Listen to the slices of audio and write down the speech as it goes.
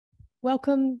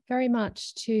Welcome very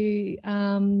much to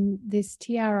this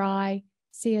TRI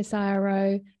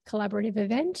CSIRO collaborative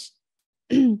event.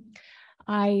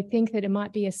 I think that it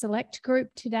might be a select group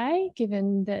today,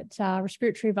 given that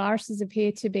respiratory viruses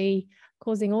appear to be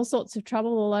causing all sorts of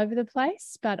trouble all over the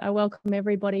place, but I welcome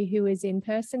everybody who is in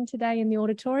person today in the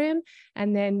auditorium.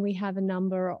 And then we have a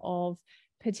number of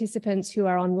participants who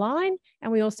are online,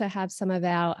 and we also have some of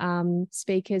our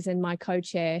speakers and my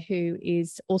co-chair who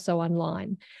is also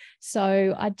online.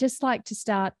 So I'd just like to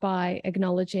start by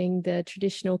acknowledging the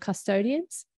traditional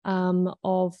custodians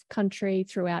of country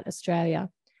throughout Australia.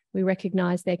 We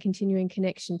recognise their continuing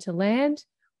connection to land,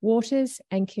 waters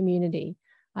and community.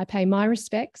 I pay my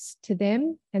respects to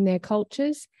them and their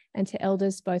cultures and to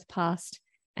elders both past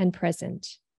and present.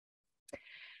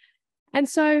 And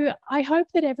so I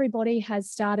hope that everybody has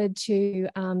started to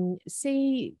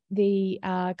see the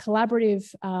collaborative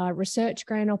research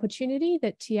grant opportunity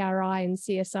that TRI and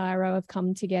CSIRO have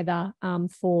come together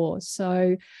for.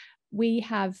 So we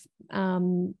have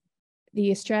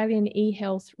the Australian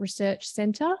eHealth Research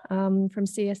Centre from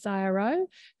CSIRO,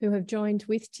 who have joined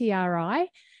with TRI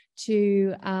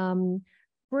to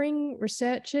bring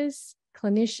researchers,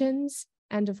 clinicians,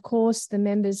 and of course the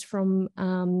members from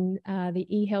the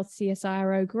eHealth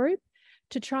CSIRO group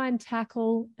to try and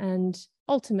tackle and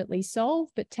ultimately solve,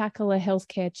 but tackle a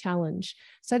healthcare challenge.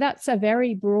 So that's a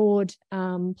very broad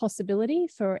possibility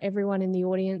for everyone in the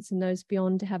audience and those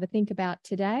beyond to have a think about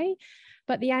today.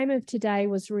 But the aim of today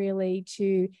was really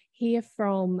to hear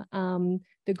from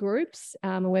the groups,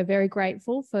 and we're very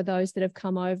grateful for those that have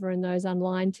come over and those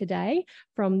online today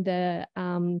from the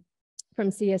from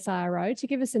CSIRO to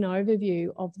give us an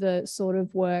overview of the sort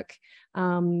of work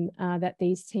that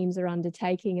these teams are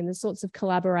undertaking and the sorts of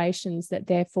collaborations that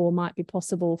therefore might be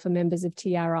possible for members of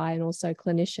TRI and also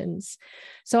clinicians.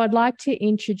 So I'd like to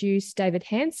introduce David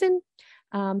Hansen,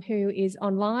 who is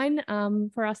online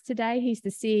for us today. He's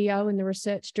the CEO and the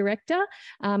Research Director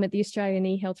at the Australian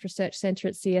eHealth Research Centre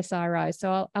at CSIRO.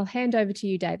 So I'll hand over to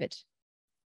you, David.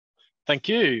 Thank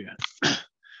you.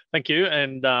 Thank you.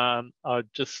 And I'll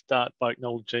just start by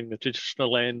acknowledging the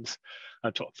traditional lands,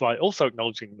 also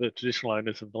acknowledging the traditional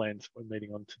owners of the lands we're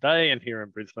meeting on today. And here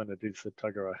in Brisbane, it is the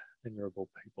Tuggerah Enearable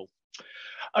people.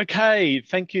 Okay,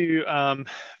 thank you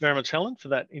very much, Helen, for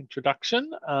that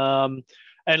introduction. And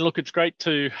look, it's great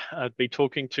to be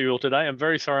talking to you all today. I'm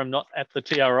very sorry I'm not at the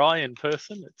TRI in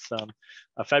person. It's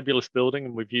a fabulous building,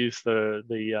 and we've used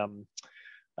the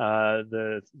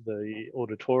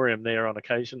auditorium there on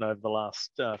occasion over the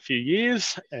last few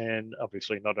years, and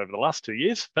obviously not over the last 2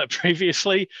 years, but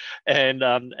previously. And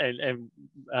you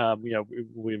know,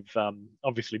 we've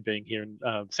obviously being here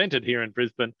centred here in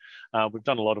Brisbane, we've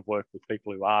done a lot of work with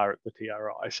people who are at the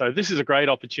TRI. So this is a great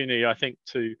opportunity, I think,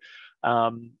 to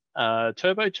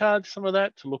turbocharge some of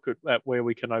that, to look at where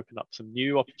we can open up some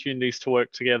new opportunities to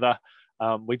work together.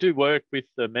 We do work with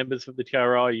the members of the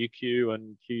TRI, UQ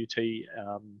and QT,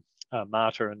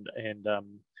 MARTA and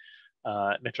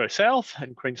Metro South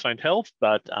and Queensland Health,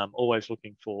 but always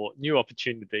looking for new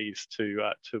opportunities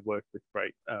to work with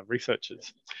great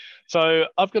researchers. So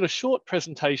I've got a short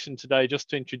presentation today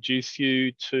just to introduce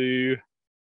you to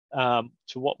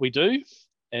what we do,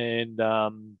 and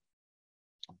I'm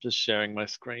just sharing my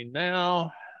screen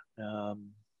now.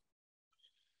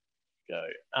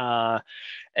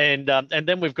 And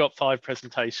then we've got 5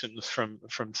 presentations from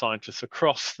scientists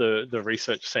across the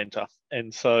research centre.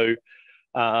 And so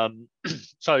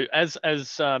so as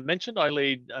mentioned, I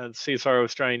lead CSIRO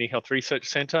Australian eHealth Research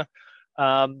Centre.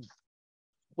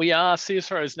 We are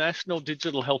CSIRO's National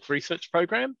Digital Health Research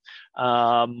Program.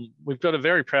 We've got a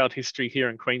very proud history here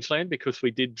in Queensland because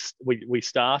we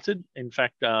started, in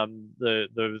fact,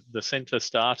 the centre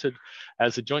started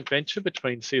as a joint venture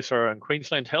between CSIRO and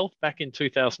Queensland Health back in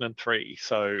 2003.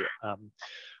 So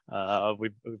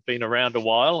we've been around a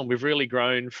while, and we've really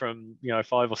grown from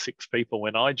 5 or 6 people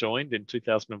when I joined in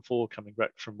 2004, coming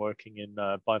back from working in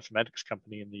a bioinformatics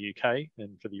company in the UK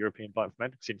and for the European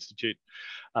Bioinformatics Institute.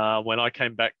 When I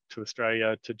came back to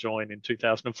Australia to join in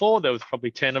 2004, there was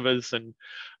probably 10 of us, and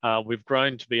we've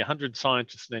grown to be 100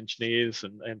 scientists and engineers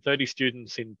and 30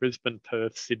 students in Brisbane,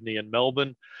 Perth, Sydney and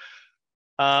Melbourne.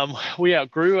 We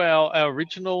outgrew our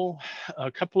original, a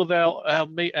couple of our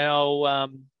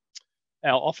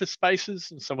office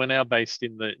spaces, and so we're now based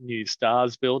in the new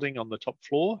STARS building on the top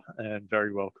floor, and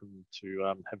very welcome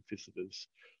to have visitors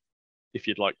if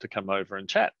you'd like to come over and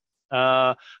chat.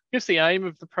 I guess the aim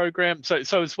of the program, so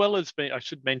as well as being, I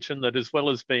should mention that as well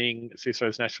as being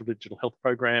CSIRO's National Digital Health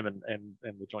Program and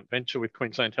the joint venture with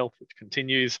Queensland Health, which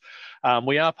continues,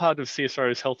 we are part of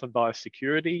CSIRO's Health and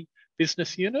Biosecurity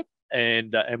business unit,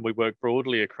 and we work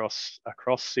broadly across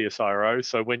CSIRO.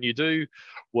 So when you do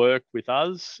work with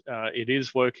us, it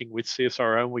is working with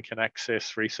CSIRO, and we can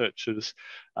access researchers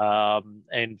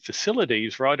and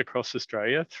facilities right across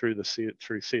Australia through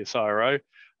CSIRO.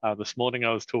 This morning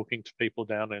I was talking to people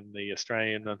down in the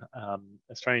Australian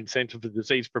Centre for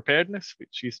Disease Preparedness,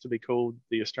 which used to be called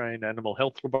the Australian Animal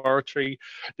Health Laboratory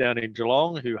down in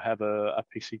Geelong, who have a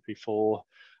PCP4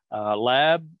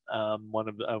 lab, one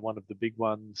of the big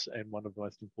ones and one of the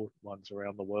most important ones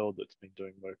around the world that's been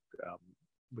doing work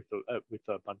with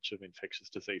a bunch of infectious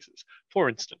diseases, for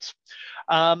instance.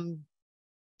 But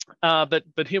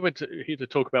here we're here to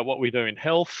talk about what we do in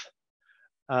health.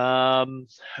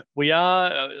 We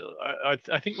are,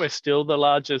 I think we're still the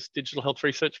largest digital health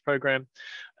research program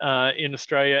in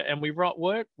Australia, and we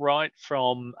work right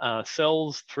from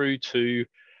cells through to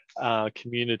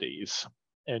communities,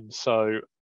 and so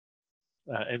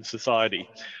and society.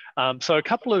 So a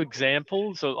couple of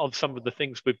examples of some of the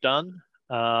things we've done.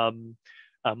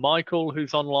 Michael,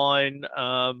 who's online,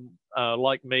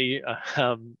 like me,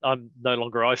 I'm no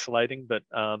longer isolating, but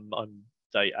I'm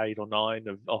day 8 or 9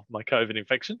 of my COVID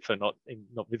infection, so not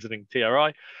visiting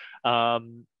TRI.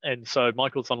 And so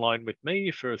Michael's online with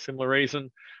me for a similar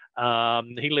reason.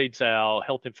 He leads our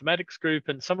health informatics group,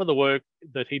 and some of the work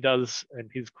that he does and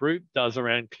his group does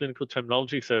around clinical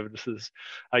terminology services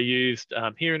are used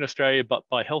here in Australia, but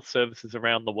by health services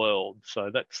around the world.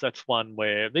 So that's one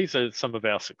where these are some of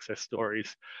our success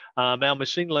stories. Our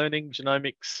machine learning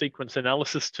genomics sequence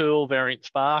analysis tool, Variant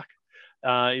Spark,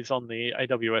 is on the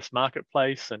AWS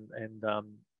marketplace, and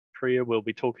Priya will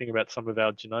be talking about some of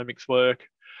our genomics work.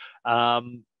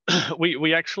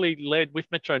 We actually led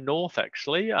with Metro North,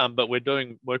 actually, but we're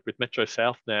doing work with Metro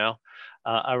South now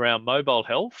around mobile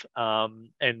health, and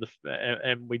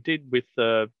we did with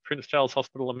the Prince Charles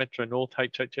Hospital and Metro North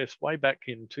HHS way back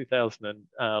in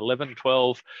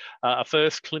 2011-12, a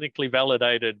first clinically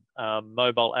validated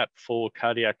mobile app for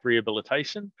cardiac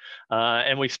rehabilitation,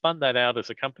 and we spun that out as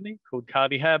a company called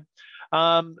CardiHab.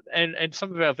 And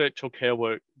some of our virtual care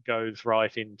work goes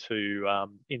right into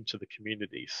the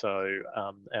community. So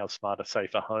our Smarter,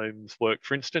 Safer Homes work,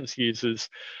 for instance, uses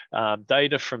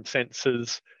data from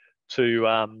sensors to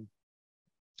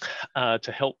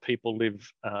help people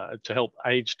live, to help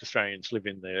aged Australians live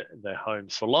in their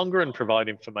homes for longer, and provide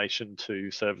information to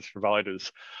service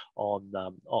providers on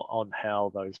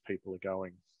how those people are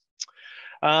going.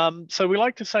 So we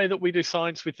like to say that we do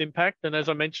science with impact, and as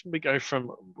I mentioned, we go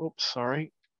from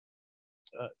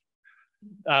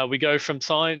we go from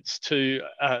science to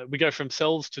we go from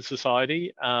cells to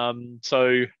society.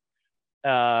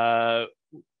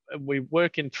 We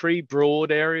work in 3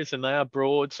 broad areas, and they are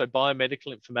broad. So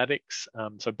biomedical informatics,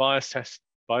 so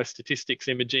biostatistics,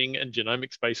 imaging, and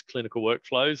genomics-based clinical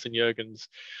workflows. And Jürgen's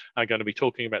going to be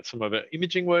talking about some of our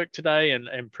imaging work today,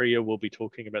 and Priya will be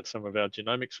talking about some of our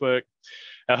genomics work.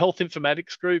 Our health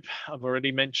informatics group, I've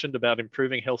already mentioned about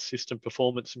improving health system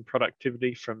performance and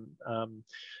productivity from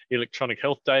electronic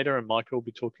health data, and Michael will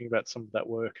be talking about some of that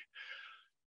work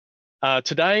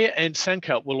today. And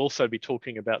Sankalp will also be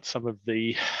talking about some of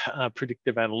the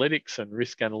predictive analytics and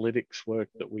risk analytics work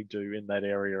that we do in that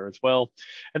area as well.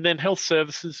 And then health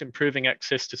services, improving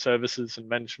access to services and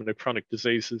management of chronic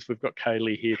diseases. We've got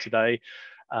Kaylee here today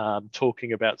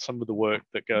talking about some of the work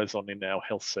that goes on in our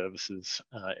health services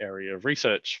area of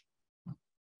research.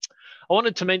 I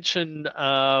wanted to mention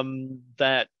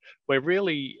that we're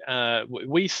really,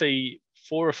 we see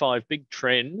 4 or 5 big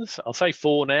trends. I'll say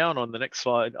 4 now, and on the next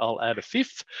slide, I'll add a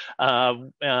 5th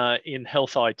in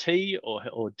health IT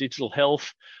or digital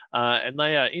health. And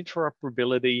they are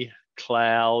interoperability,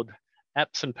 cloud,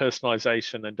 apps and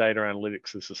personalization, and data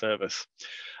analytics as a service.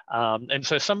 And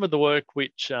so some of the work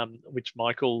which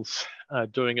Michael's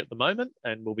doing at the moment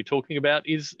and we'll be talking about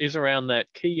is around that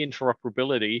key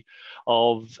interoperability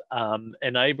of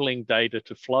enabling data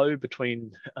to flow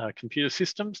between computer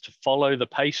systems to follow the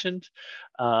patient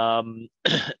and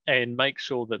make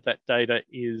sure that that data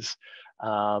is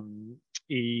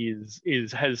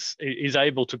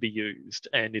able to be used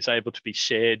and is able to be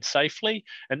shared safely.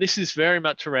 And this is very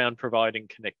much around providing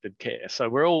connected care. So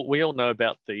we all know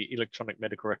about the electronic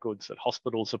medical records that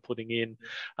hospitals are putting in.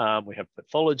 We have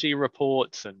pathology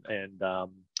reports and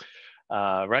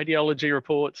radiology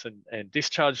reports and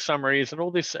discharge summaries and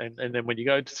all this. And then when you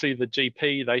go to see the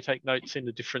GP, they take notes in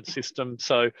a different system.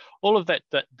 So all of that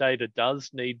data does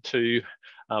need to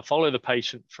follow the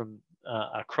patient from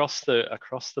across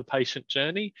the patient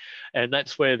journey, and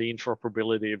that's where the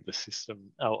interoperability of the system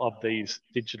of these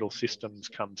digital systems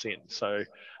comes in. So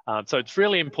it's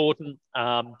really important,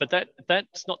 but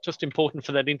that's not just important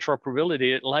for that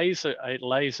interoperability. It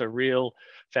lays a real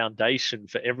foundation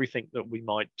for everything that we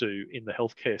might do in the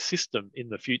healthcare system in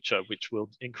the future, which will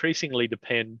increasingly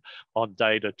depend on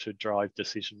data to drive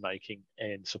decision making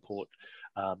and support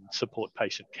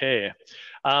patient care.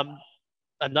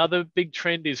 Another big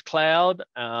trend is cloud,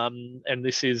 and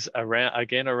this is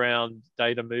around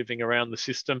data moving around the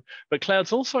system. But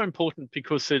cloud's also important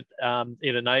because it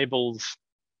enables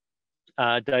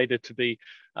data to be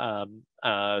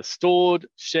stored,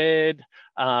 shared,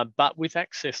 but with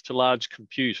access to large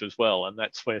compute as well. And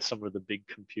that's where some of the big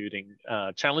computing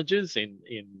challenges in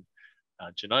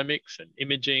genomics and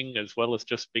imaging, as well as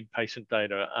just big patient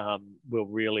data, will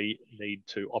really need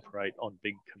to operate on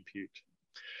big compute.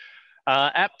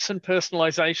 Apps and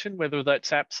personalization, whether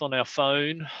that's apps on our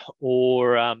phone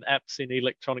or apps in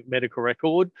electronic medical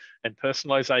record, and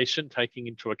personalization taking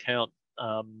into account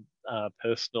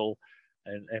personal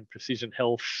and precision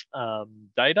health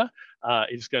data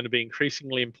is going to be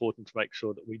increasingly important to make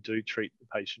sure that we do treat the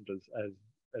patient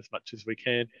as much as we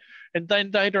can. And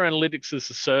then data analytics as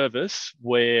a service,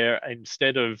 where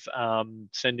instead of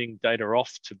sending data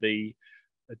off to be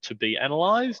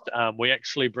analyzed, we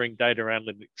actually bring data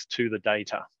analytics to the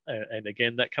data. And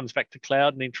again, that comes back to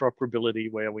cloud and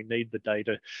interoperability, where we need the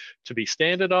data to be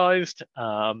standardized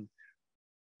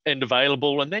and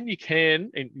available. And then you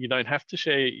don't have to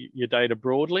share your data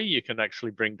broadly. You can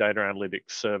actually bring data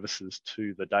analytics services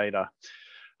to the data.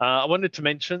 I wanted to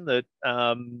mention that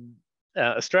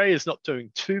Australia is not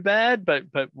doing too bad, but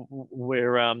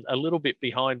we're a little bit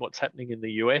behind what's happening in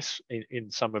the US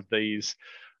in some of these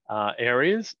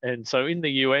areas. And so in the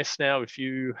US now, if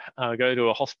you go to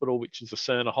a hospital, which is a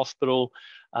Cerner hospital,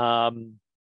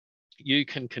 you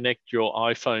can connect your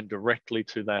iPhone directly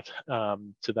to that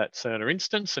Cerner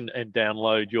instance and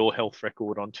download your health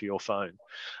record onto your phone.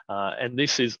 And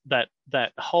this is that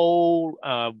whole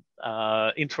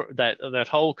that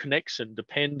whole connection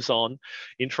depends on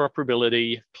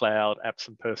interoperability, cloud, apps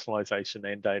and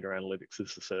personalization, and data analytics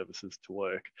as the services to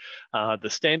work. The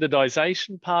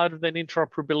standardization part of that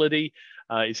interoperability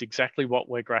is exactly what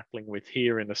we're grappling with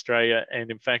here in Australia.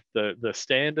 And in fact, the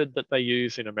standard that they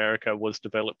use in America was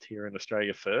developed here in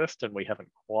Australia first, and we haven't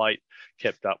quite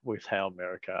kept up with how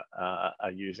America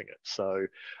are using it. So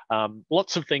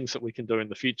lots of things that we can do in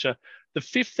the future. The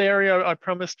fifth area I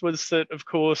promised was that, of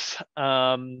course,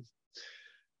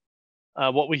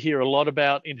 what we hear a lot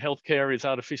about in healthcare is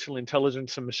artificial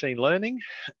intelligence and machine learning.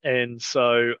 And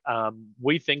so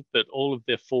we think that all of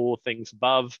the four things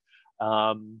above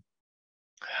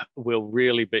will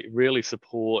really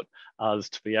support us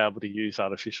to be able to use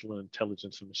artificial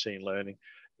intelligence and machine learning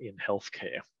in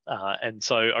healthcare. And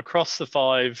so across the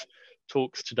 5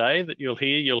 talks today that you'll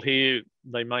hear,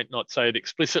 they might not say it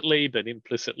explicitly, but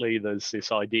implicitly there's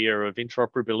this idea of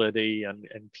interoperability and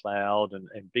cloud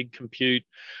and big compute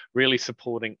really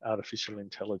supporting artificial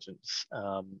intelligence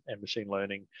and machine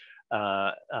learning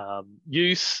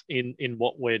use in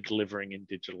what we're delivering in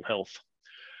digital health.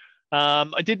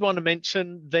 I did want to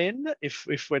mention then, if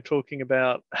we're talking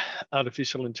about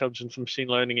artificial intelligence and machine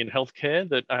learning in healthcare,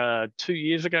 that 2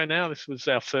 years ago now, this was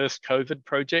our first COVID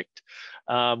project.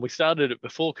 We started it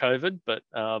before COVID, but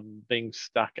being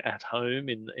stuck at home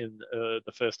in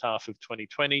the first half of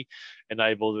 2020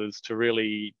 enabled us to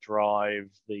really drive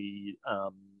the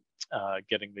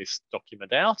getting this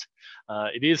document out.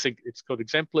 It's called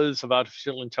Exemplars of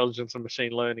Artificial Intelligence and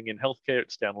Machine Learning in Healthcare.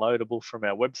 It's downloadable from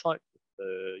our website,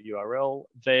 the URL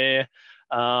there.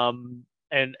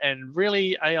 And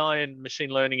really AI and machine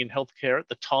learning in healthcare at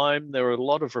the time, there were a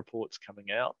lot of reports coming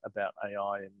out about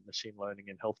AI and machine learning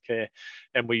in healthcare.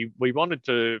 And we wanted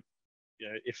to,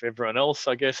 if everyone else,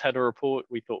 I guess, had a report,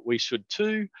 we thought we should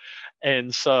too.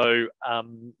 And so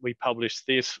we published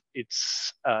this.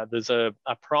 There's a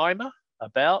primer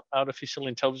about artificial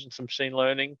intelligence and machine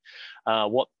learning,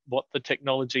 what the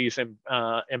technologies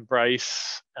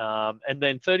embrace, and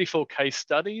then 34 case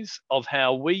studies of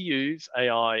how we use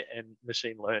AI and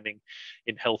machine learning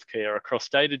in healthcare across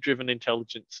data-driven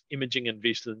intelligence, imaging and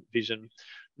vision,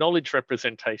 knowledge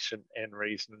representation and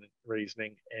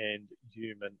reasoning, and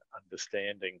human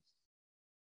understanding.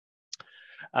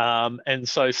 And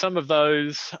so some of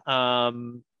those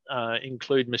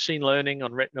include machine learning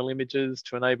on retinal images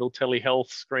to enable telehealth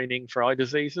screening for eye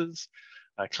diseases,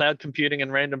 cloud computing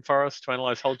and random forest to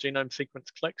analyze whole genome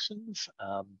sequence collections,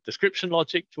 description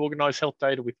logic to organize health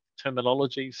data with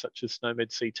terminology such as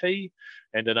SNOMED CT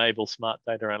and enable smart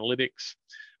data analytics,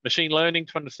 Machine learning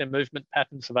to understand movement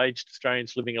patterns of aged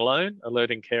Australians living alone,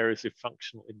 alerting carers if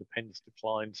functional independence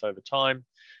declines over time.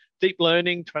 Deep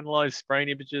learning to analyse brain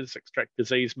images, extract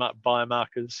disease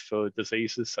biomarkers for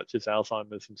diseases such as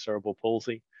Alzheimer's and cerebral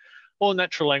palsy, or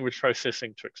natural language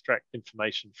processing to extract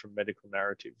information from medical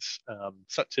narratives,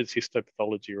 such as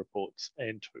histopathology reports,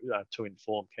 and to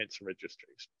inform cancer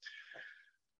registries.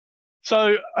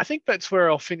 So I think that's where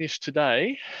I'll finish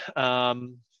today.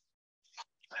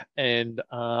 And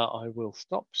I will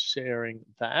stop sharing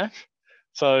that.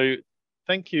 So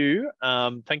thank you.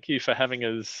 Thank you for having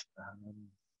us.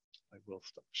 I will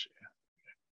stop share.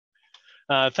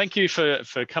 Thank you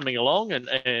for coming along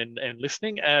and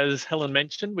listening. As Helen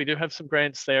mentioned, we do have some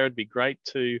grants there. It'd be great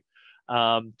to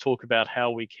talk about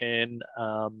how we can.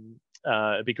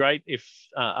 It'd be great if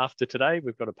after today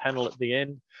we've got a panel at the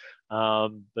end.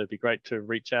 It'd be great to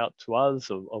reach out to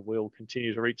us, or we'll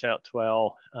continue to reach out to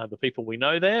our the people we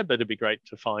know there. But it'd be great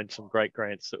to find some great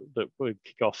grants that would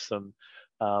kick off some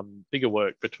bigger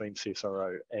work between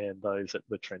CSIRO and those at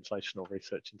the Translational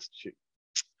Research Institute.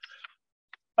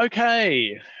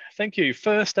 Okay, thank you.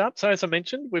 First up, so as I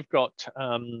mentioned, we've got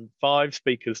 5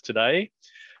 speakers today.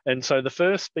 And so the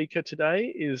first speaker today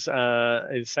is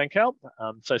Sankalp.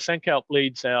 So Sankalp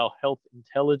leads our health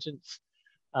intelligence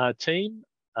team.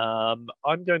 I'm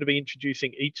going to be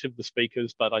introducing each of the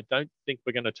speakers, but I don't think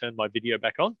we're going to turn my video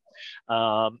back on,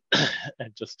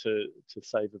 and just to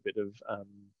save a bit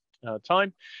of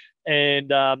time.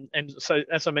 And so,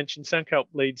 as I mentioned, Sankalp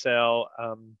leads our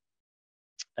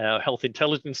health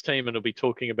intelligence team, and will be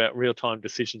talking about real-time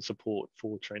decision support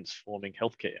for transforming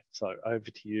healthcare. So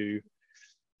over to you,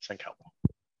 Sankalp.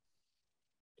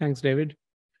 Thanks, David.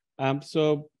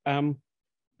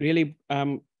 Really,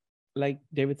 like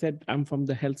David said, I'm from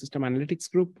the Health System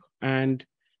Analytics Group, and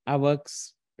our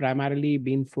work's primarily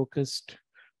been focused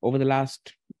over the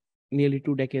last nearly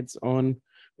 2 decades on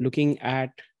looking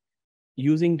at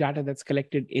using data that's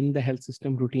collected in the health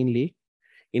system routinely,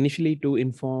 initially to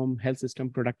inform health system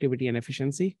productivity and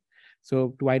efficiency.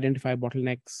 So to identify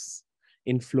bottlenecks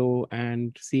in flow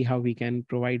and see how we can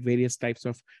provide various types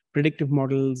of predictive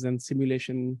models and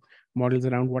simulation models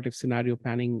around what if scenario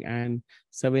planning and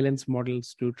surveillance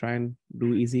models to try and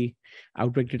do easy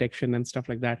outbreak detection and stuff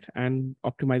like that, and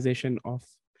optimization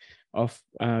of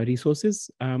resources.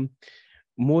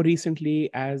 More recently,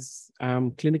 as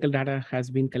clinical data has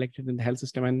been collected in the health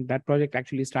system, and that project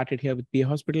actually started here with PA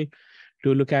Hospital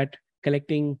to look at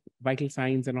collecting vital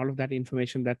signs and all of that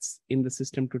information that's in the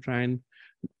system to try and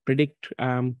predict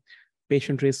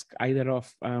patient risk either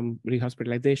of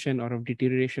rehospitalization or of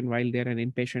deterioration while they're an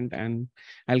inpatient. And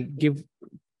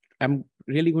I'm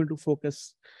really going to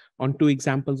focus on 2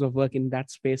 examples of work in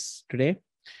that space today.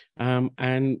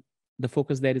 And the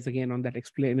focus there is again on that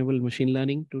explainable machine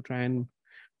learning to try and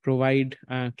provide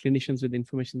clinicians with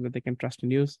information that they can trust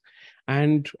and use.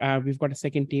 And we've got a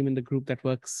second team in the group that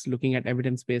works looking at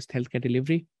evidence-based healthcare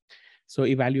delivery. So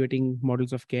evaluating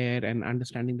models of care and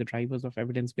understanding the drivers of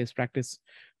evidence-based practice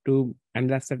and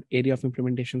that's that area of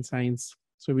implementation science.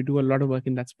 So we do a lot of work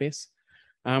in that space.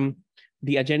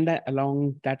 The agenda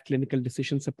along that clinical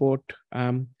decision support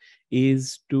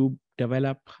is to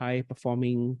develop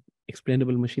high-performing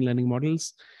explainable machine learning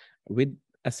models with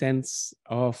a sense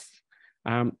of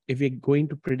if we're going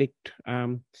to predict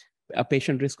a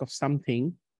patient risk of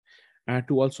something,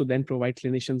 to also then provide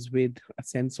clinicians with a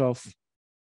sense of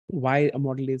why a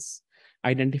model is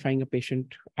identifying a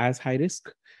patient as high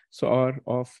risk, or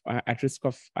at risk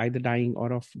of either dying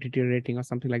or of deteriorating or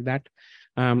something like that.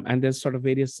 And there's sort of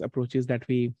various approaches that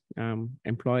we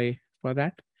employ for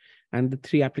that. And the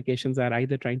 3 applications are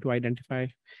either trying to identify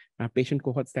patient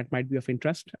cohorts that might be of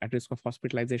interest at risk of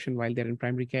hospitalization while they're in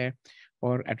primary care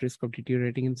or at risk of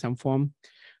deteriorating in some form.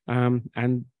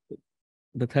 And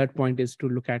the third point is to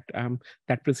look at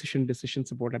that precision decision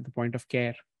support at the point of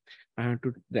care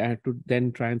to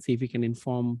then try and see if we can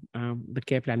inform the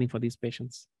care planning for these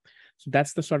patients. So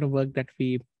that's the sort of work that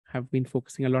we have been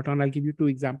focusing a lot on. I'll give you 2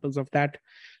 examples of that.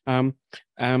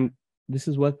 This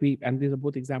is work and these are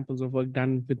both examples of work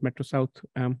done with Metro South.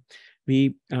 I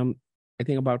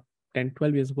think about 10,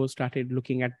 12 years ago, started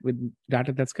looking at with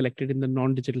data that's collected in the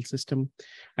non-digital system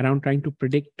around trying to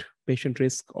predict patient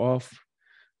risk of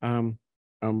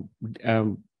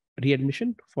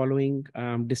readmission following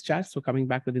discharge, so coming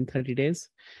back within 30 days.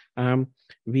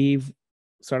 We've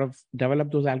sort of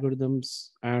developed those algorithms,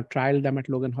 trialed them at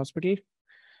Logan Hospital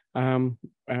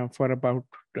for about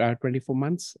 24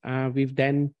 months. We've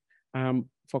then,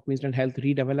 for Queensland Health,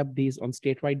 redeveloped these on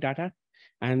statewide data,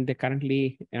 and they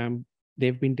currently,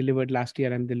 they've been delivered last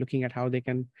year, and they're looking at how they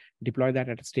can deploy that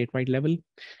at a statewide level.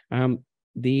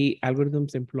 the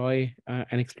algorithms employ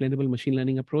an explainable machine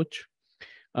learning approach.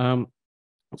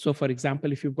 So for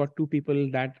example, if you've got two people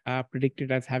that are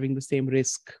predicted as having the same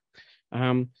risk,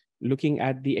 looking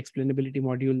at the explainability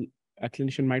module, a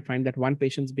clinician might find that one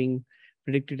patient's being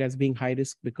predicted as being high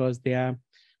risk because they are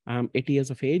 80 years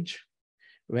of age,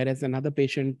 whereas another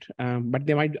patient, but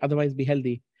they might otherwise be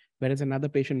healthy, whereas another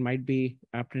patient might be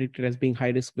predicted as being high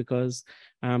risk because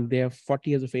they are 40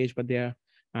 years of age, but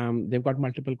they've got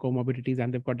multiple comorbidities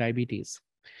and they've got diabetes.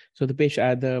 So the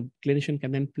clinician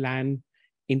can then plan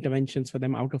interventions for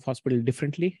them out of hospital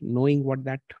differently, knowing what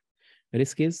that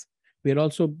risk is. We're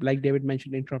also, like David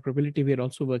mentioned, interoperability. We're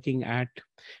also working at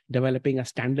developing a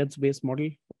standards-based model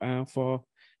for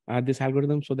this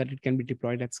algorithm so that it can be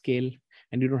deployed at scale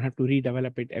and you don't have to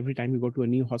redevelop it every time you go to a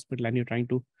new hospital and you're trying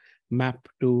to map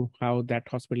to how that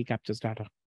hospital captures data.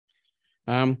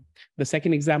 The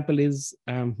second example is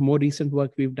more recent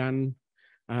work we've done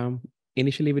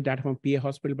initially with data from PA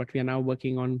Hospital, but we are now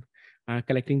working on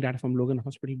collecting data from Logan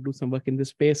Hospital to do some work in this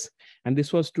space. And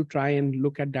this was to try and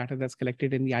look at data that's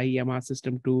collected in the IEMR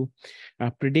system to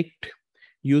predict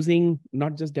using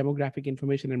not just demographic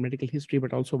information and medical history,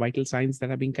 but also vital signs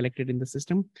that are being collected in the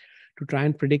system to try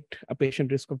and predict a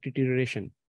patient risk of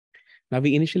deterioration. Now,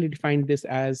 we initially defined this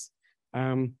as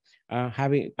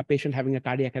having a patient having a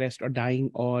cardiac arrest or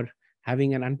dying or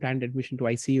having an unplanned admission to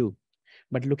ICU.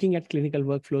 But looking at clinical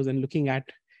workflows and looking at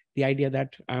the idea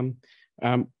that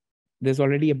there's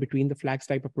already a between the flags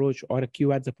type approach or a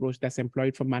Q&As approach that's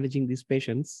employed for managing these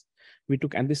patients, we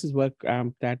took, and this is work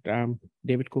that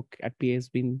David Cook at PA has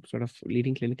been sort of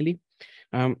leading clinically.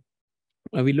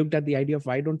 We looked at the idea of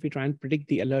why don't we try and predict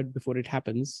the alert before it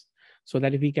happens, so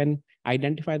that if we can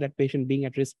identify that patient being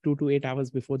at risk 2 to 8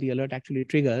 hours before the alert actually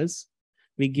triggers,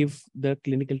 we give the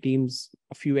clinical teams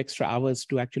a few extra hours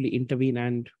to actually intervene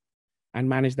and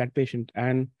manage that patient.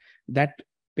 And that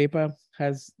paper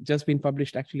has just been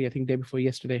published, actually, I think day before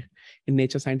yesterday in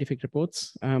Nature Scientific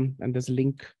Reports. And there's a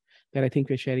link that I think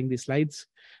we're sharing these slides.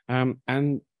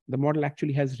 And the model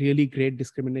actually has really great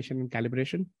discrimination and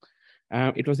calibration.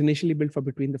 It was initially built for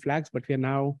between the flags, but we are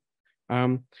now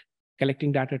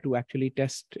collecting data to actually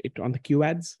test it on the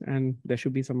Q&As, and there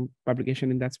should be some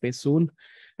publication in that space soon.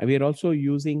 And we are also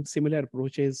using similar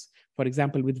approaches, for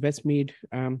example, with Westmead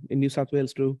in New South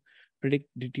Wales to predict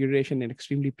deterioration in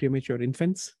extremely premature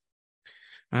infants.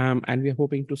 And we're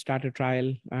hoping to start a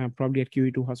trial probably at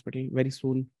QE2 Hospital very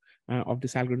soon of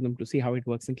this algorithm to see how it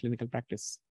works in clinical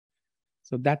practice.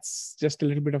 So that's just a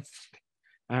little bit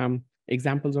of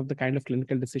examples of the kind of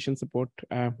clinical decision support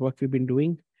work we've been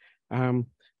doing.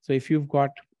 So if you've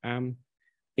got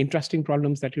interesting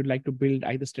problems that you'd like to build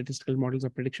either statistical models or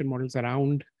prediction models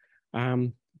around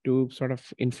to sort of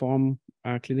inform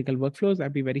clinical workflows,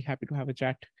 I'd be very happy to have a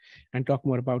chat and talk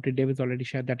more about it. David's already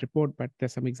shared that report, but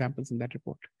there's some examples in that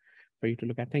report for you to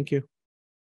look at. Thank you.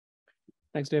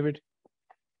 Thanks, David.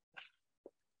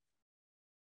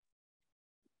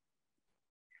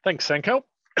 Thanks, Sankalp.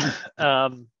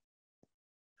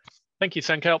 Thank you,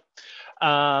 Sankalp.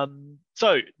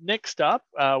 So next up,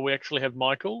 we actually have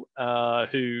Michael,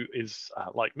 who is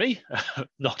like me,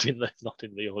 not in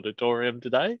the auditorium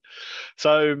today.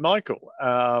 So Michael,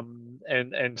 and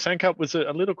Sankalp was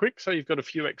a little quick, so you've got a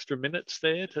few extra minutes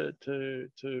there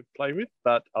to play with,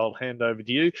 but I'll hand over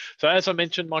to you. So as I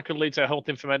mentioned, Michael leads our health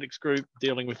informatics group,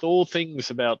 dealing with all things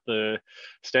about the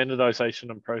standardization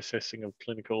and processing of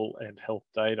clinical and health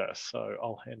data. So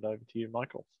I'll hand over to you,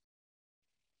 Michael.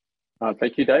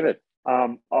 Thank you, David.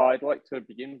 I'd like to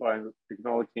begin by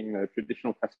acknowledging the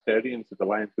traditional custodians of the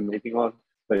lands we're meeting on,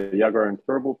 the Yagara and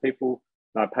Turrbal people.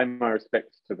 And I pay my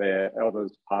respects to their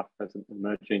elders, past, present, and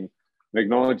emerging, and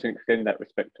acknowledge and extend that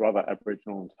respect to other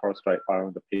Aboriginal and Torres Strait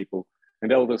Islander people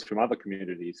and elders from other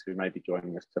communities who may be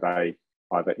joining us today,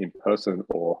 either in person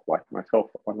or, like myself,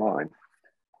 online.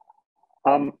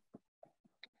 I'd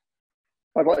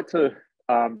like to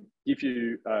give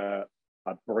you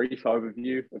a brief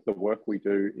overview of the work we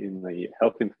do in the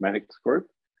health informatics group.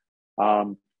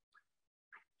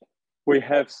 We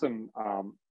have some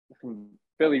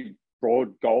fairly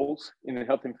broad goals in the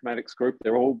health informatics group.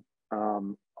 They're all,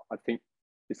 I think,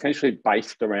 essentially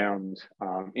based around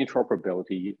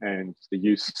interoperability and the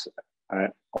use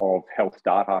of health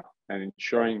data and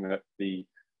ensuring that the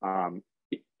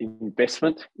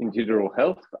investment in digital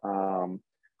health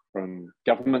from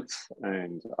governments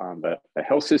and the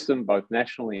health system, both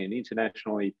nationally and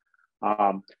internationally,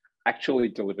 actually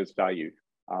delivers value.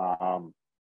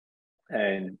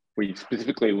 And we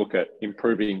specifically look at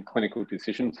improving clinical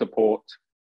decision support,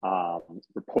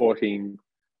 reporting,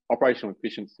 operational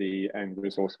efficiency, and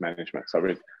resource management. So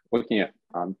we're looking at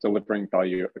delivering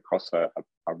value across a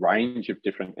a range of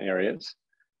different areas.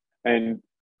 And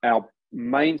our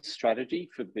main strategy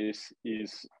for this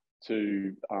is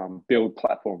to build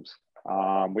platforms.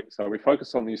 So we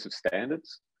focus on the use of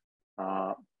standards.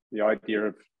 The idea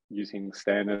of using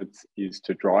standards is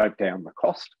to drive down the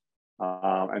cost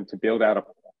and to build out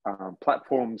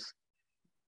platforms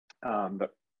that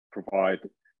provide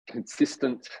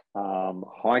consistent,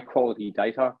 high quality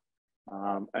data.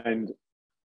 And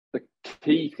the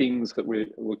key things that we're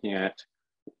looking at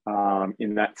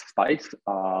in that space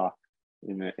are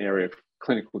in the area of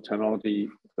clinical terminology,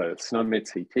 the SNOMED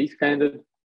CT standard,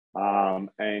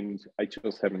 and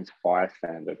HL7's FIRE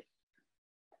standard.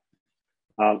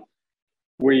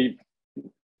 We've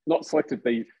not selected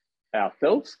these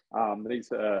ourselves.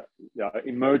 These are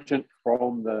emergent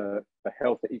from the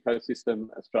health ecosystem.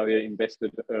 Australia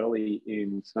invested early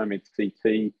in SNOMED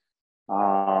CT.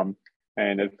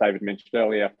 And as David mentioned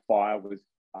earlier, FIRE was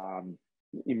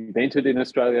invented in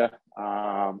Australia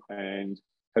and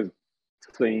has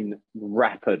seen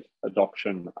rapid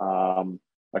adoption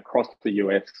across the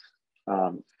US,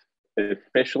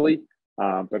 especially,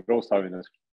 but also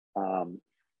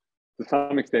to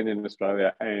some extent in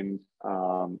Australia and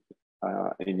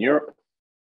in Europe.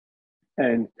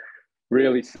 And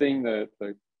really seeing the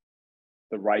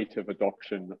rate of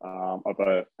adoption of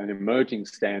an emerging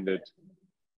standard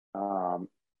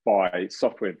by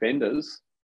software vendors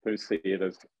who see it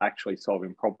as actually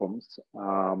solving problems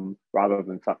rather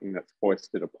than something that's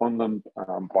foisted upon them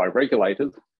by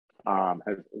regulators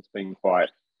has been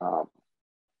quite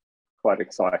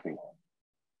exciting.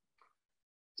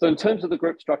 So in terms of the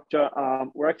group structure,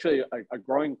 we're actually a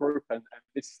growing group, and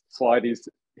this slide is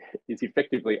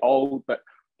effectively old, but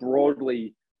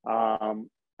broadly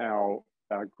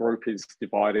our group is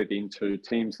divided into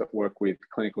teams that work with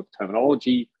clinical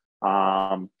terminology,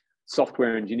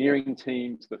 software engineering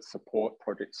teams that support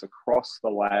projects across the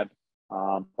lab,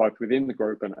 both within the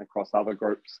group and across other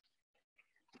groups.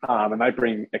 And they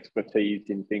bring expertise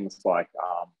in things like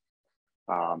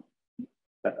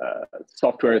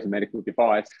software as a medical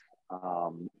device,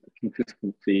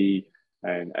 consistency,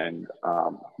 and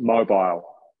mobile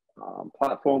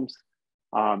platforms,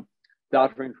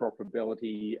 data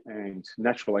interoperability and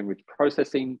natural language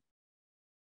processing,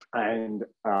 and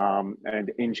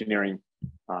engineering,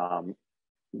 the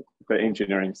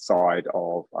engineering side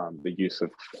of the use of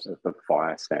the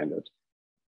FIRE standard.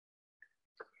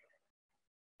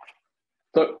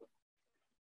 So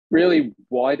really,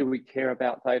 why do we care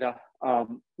about data?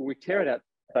 We care about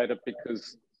data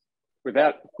because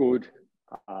without good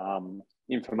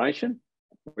information,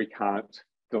 we can't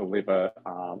deliver,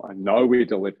 I know we're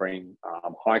delivering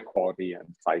high quality and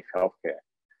safe healthcare.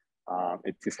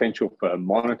 It's essential for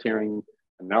monitoring,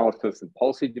 analysis, and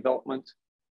policy development.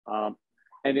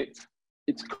 And it's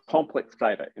complex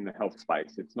data in the health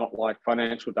space. It's not like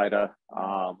financial data,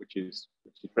 which is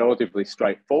relatively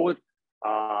straightforward.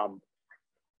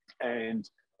 And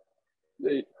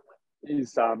it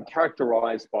is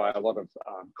characterized by a lot of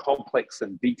complex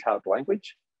and detailed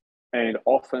language, and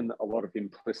often a lot of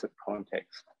implicit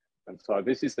context. And so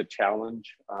this is the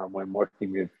challenge when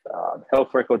working with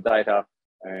health record data,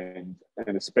 and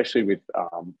especially with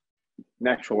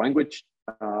natural language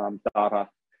data,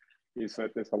 is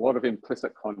that there's a lot of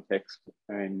implicit context,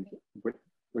 and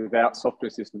without software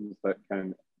systems that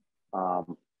can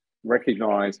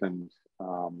recognize and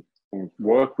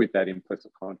work with that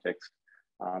implicit context,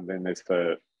 then there's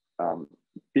the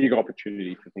big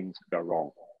opportunity for things to go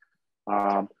wrong.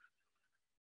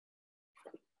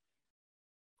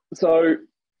 So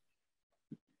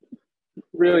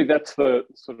really that's the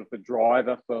sort of the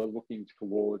driver for looking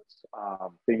towards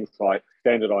things like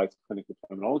standardized clinical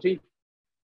terminology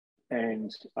and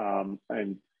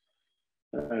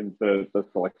the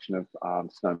selection of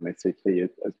SNOMED CT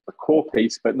as the core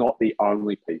piece, but not the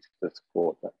only piece to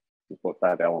support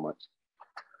that element.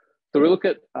 So we look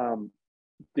at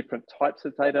different types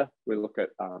of data. We look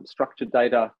at structured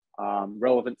data,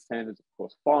 relevant standards, of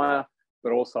course, FIRE,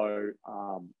 but also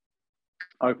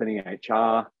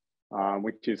OpenEHR,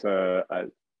 which is a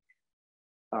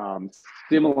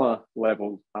similar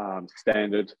level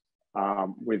standard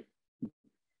with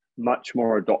much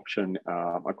more adoption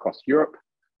across Europe,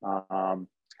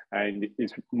 and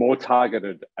is more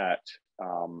targeted at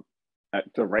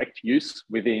direct use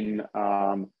within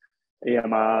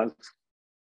EMRs,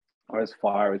 whereas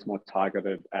FIRE is more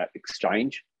targeted at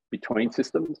exchange between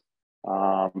systems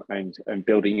and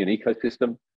building an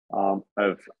ecosystem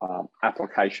of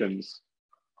applications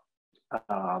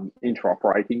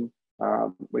interoperating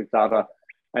with data,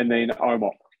 and then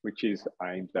OMOP, which is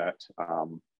aimed at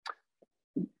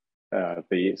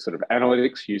the sort of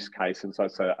analytics use case. And so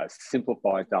it's a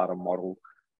simplified data model,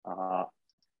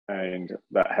 and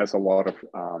that has a lot of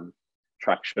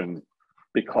traction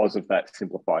because of that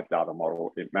simplified data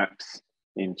model. It maps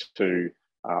into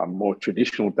more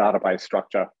traditional database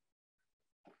structure,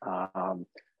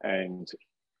 and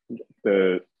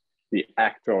the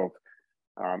act of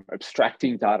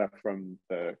abstracting data from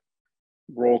the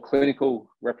raw clinical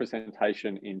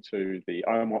representation into the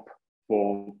OMOP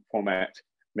format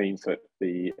means that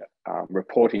the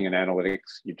reporting and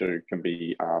analytics you do can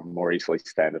be more easily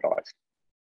standardized.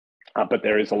 But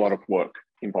there is a lot of work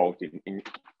involved in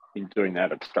doing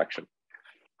that abstraction.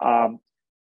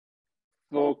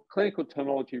 For clinical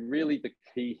terminology, really the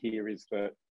key here is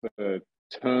that the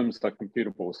terms are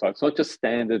computable. So it's not just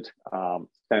standard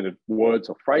words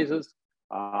or phrases.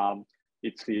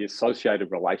 It's the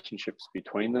associated relationships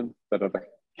between them that are the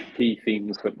key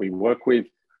things that we work with.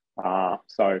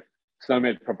 So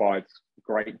SNOMED provides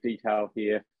great detail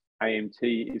here.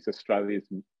 AMT is Australia's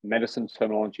medicine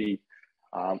terminology,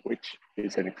 which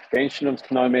is an extension of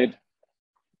SNOMED.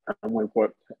 And we've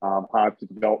worked hard to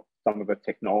develop some of the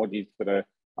technologies that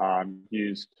are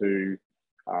used to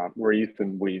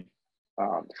reason with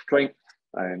strength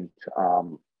and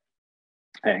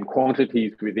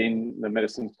quantities within the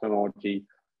medicine terminology.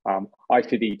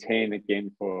 ICD-10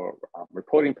 again for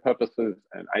reporting purposes,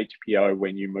 and HPO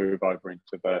when you move over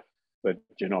into the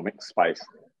genomic space.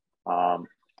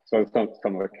 So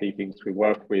some of the key things we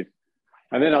work with.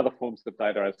 And then other forms of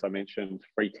data, as I mentioned,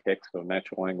 free text or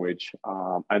natural language,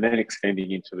 and then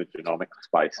extending into the genomic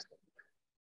space.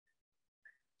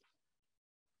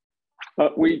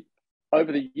 But we,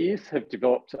 over the years, have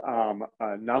developed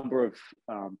a number of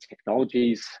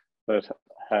technologies that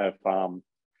have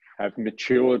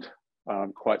matured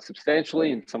quite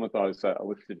substantially, and some of those are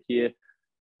listed here.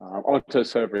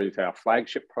 OntoServer is our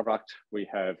flagship product. We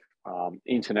have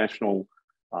international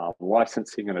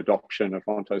licensing and adoption of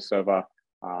OntoServer.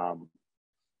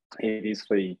 It is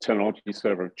the terminology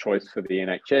server of choice for the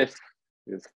NHS.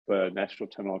 It's the national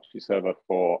terminology server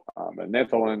for the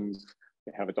Netherlands.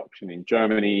 We have adoption in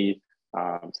Germany.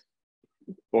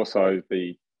 Also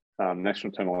the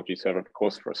national terminology server, of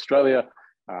course, for Australia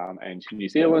and New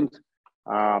Zealand.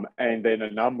 And then a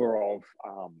number of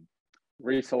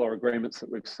reseller agreements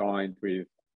that we've signed with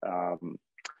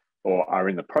or are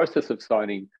in the process of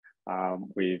signing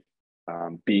with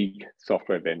big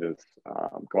software vendors,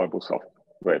 global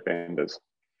software vendors.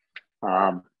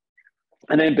 And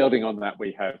then building on that,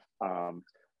 we have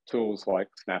tools like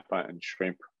Snapper and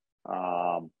Shrimp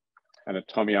and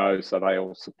Atomio, so they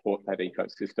all support that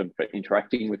ecosystem for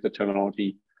interacting with the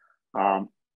terminology.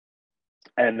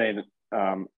 And then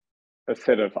a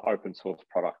set of open source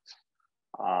products.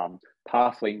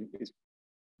 Pathling is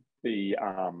the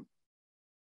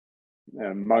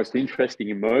most interesting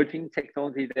emerging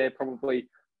technology there, probably.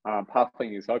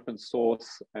 Pathling is open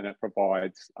source and it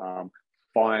provides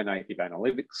FHIR native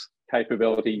analytics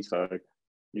capability, so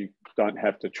you don't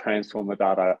have to transform the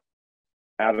data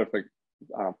out of the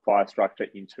FHIR structure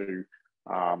into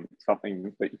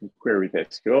something that you can query with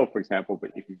SQL, for example,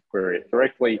 but you can query it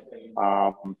directly.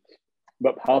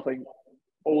 But Pathling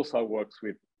also works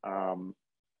with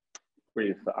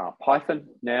Python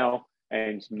now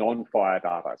and non-FHIR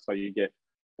data. So you get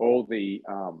all the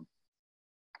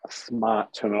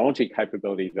smart terminology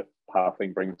capability that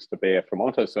Pathling brings to bear from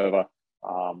OntoServer,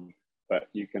 but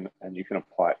you can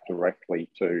apply it directly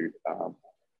to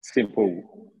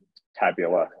simple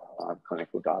tabular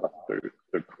clinical data through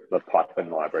the Python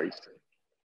libraries.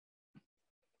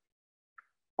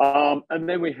 And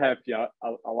then we have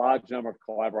a large number of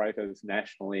collaborators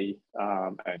nationally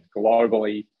and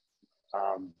globally,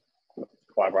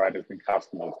 collaborators and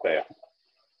customers there.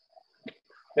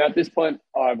 Now at this point,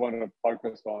 I want to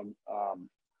focus on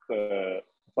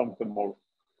some of the more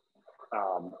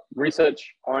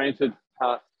research-oriented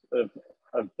parts of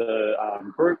the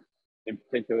group, in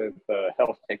particular the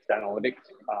health text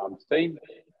analytics team.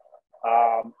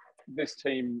 This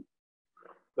team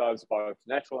does both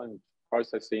natural language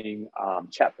processing,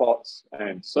 chatbots,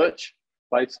 and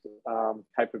search-based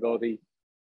capability.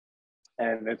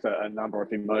 And there's a number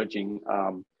of emerging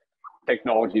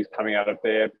technologies coming out of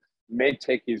there.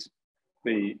 MedTech is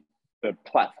the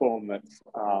platform that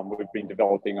we've been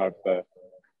developing over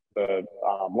the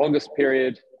longest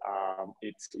period.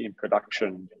 It's in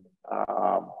production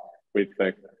with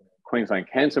the Queensland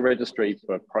Cancer Registry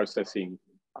for processing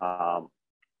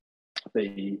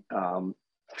the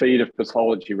feed of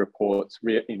pathology reports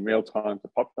in real time to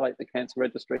populate the Cancer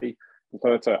Registry. And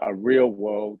so it's a real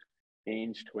world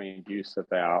end-to-end use of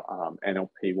our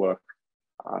NLP work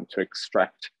to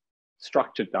extract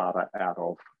structured data out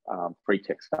of free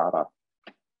text data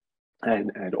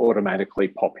and automatically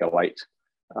populate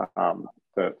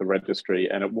the registry.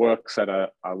 And it works at a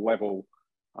level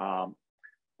of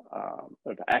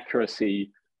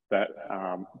accuracy that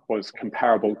was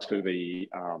comparable to the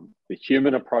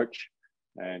human approach,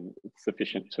 and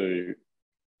sufficient to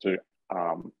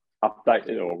update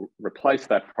it or replace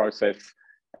that process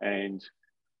and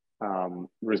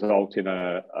result in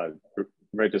a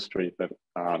registry that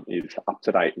is up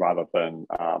to date rather than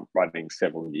running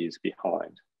several years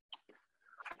behind.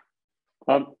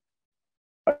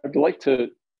 I'd like to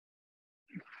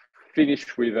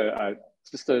finish with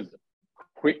just a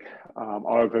quick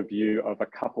overview of a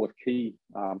couple of key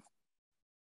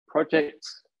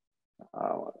projects.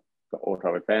 The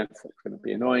auto advance, that's going to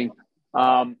be annoying.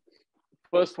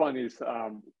 First one is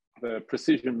the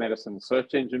precision medicine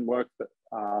search engine work that,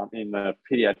 in the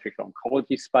pediatric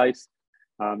oncology space.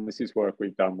 This is work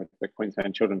we've done with the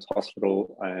Queensland Children's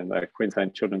Hospital and the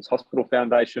Queensland Children's Hospital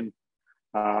Foundation.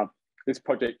 This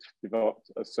project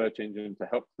developed a search engine to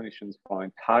help clinicians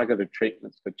find targeted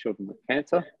treatments for children with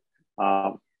cancer.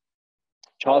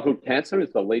 Childhood cancer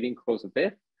is the leading cause of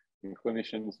death, and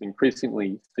clinicians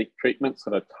increasingly seek treatments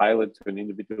that are tailored to an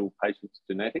individual patient's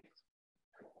genetics.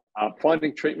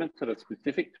 Finding treatments that are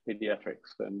specific to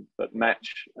pediatrics and that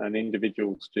match an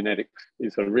individual's genetics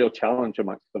is a real challenge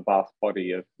amongst the vast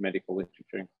body of medical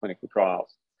literature and clinical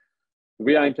trials.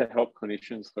 We aim to help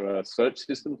clinicians through a search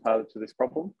system tailored to this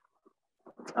problem.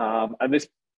 And this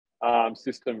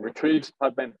system retrieves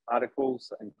PubMed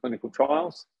articles and clinical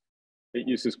trials. It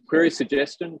uses query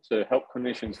suggestion to help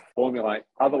clinicians formulate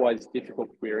otherwise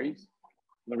difficult queries.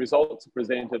 The results are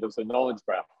presented as a knowledge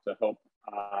graph to help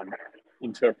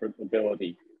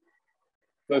interpretability.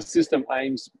 The system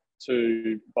aims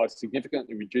to both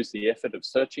significantly reduce the effort of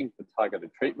searching for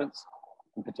targeted treatments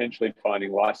and potentially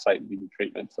finding life-saving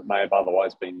treatments that may have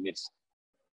otherwise been missed.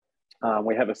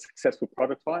 We have a successful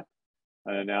prototype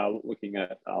and are now looking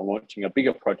at launching a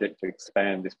bigger project to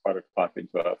expand this prototype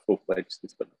into a full-fledged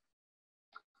system.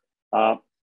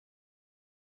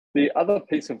 The other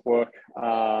piece of work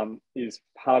is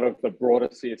part of the broader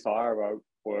CSIRO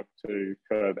work to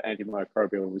curb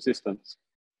antimicrobial resistance.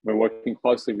 We're working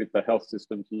closely with the health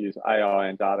system to use AI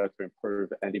and data to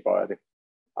improve antibiotic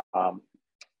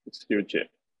stewardship.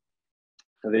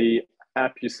 The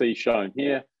app you see shown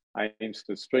here aims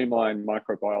to streamline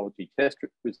microbiology test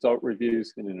result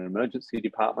reviews in an emergency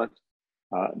department,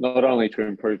 not only to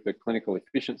improve the clinical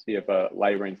efficiency of a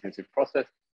labour-intensive process,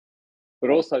 but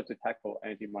also to tackle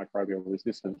antimicrobial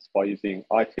resistance by using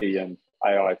IT and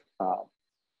AI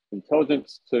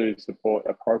intelligence to support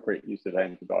appropriate use of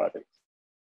antibiotics.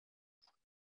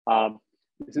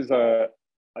 This is,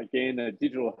 again, a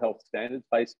digital health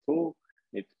standards-based tool.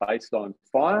 It's based on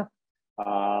FHIR,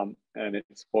 and it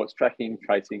supports tracking,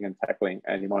 tracing, and tackling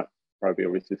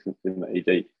antimicrobial resistance in the ED.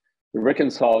 It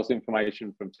reconciles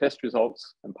information from test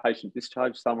results and patient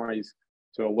discharge summaries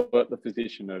to alert the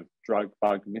physician of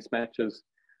drug-bug mismatches,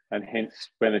 and hence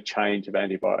when a change of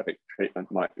antibiotic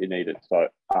treatment might be needed. So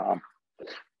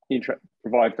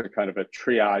provides a kind of a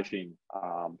triaging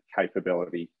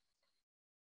capability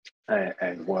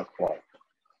and workflow.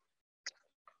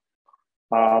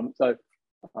 So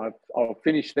I'll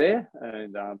finish there,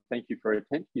 and thank you for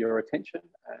your attention,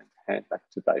 and hand back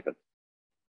to David.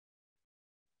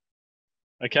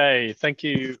 Okay, thank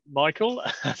you, Michael.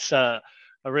 That's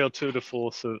a real tour de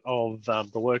force of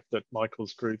the work that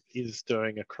Michael's group is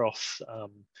doing across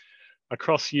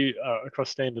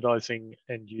standardizing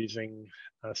and using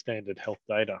standard health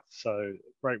data. So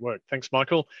great work. Thanks,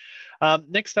 Michael.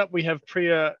 Next up, we have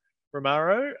Priya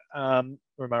Romaro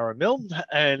Mill,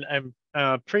 and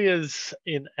Priya's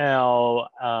in our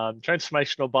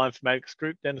transformational bioinformatics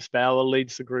group. Dennis Bauer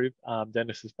leads the group.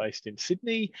 Dennis is based in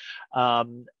Sydney.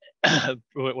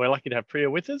 We're lucky to have Priya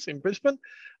with us in Brisbane,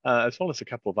 as well as a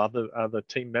couple of other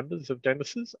team members of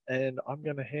Dennis's. And I'm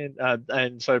going to hand,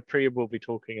 and so Priya will be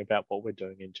talking about what we're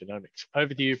doing in genomics.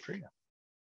 Over to you, Priya.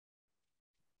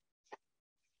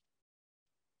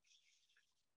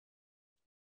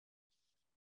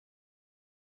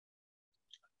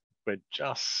 We're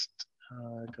just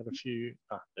got a few,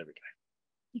 there we go.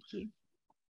 Thank you.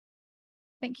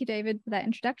 Thank you, David, for that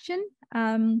introduction.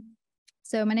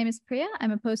 So my name is Priya.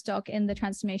 I'm a postdoc in the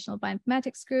Transformational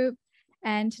Bioinformatics group.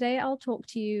 And today I'll talk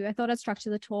to you, I thought I'd structure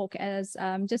the talk as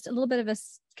just a little bit of a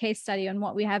case study on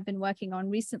what we have been working on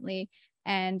recently,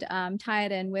 and tie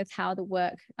it in with how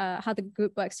the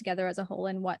group works together as a whole,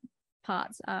 and what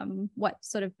parts, what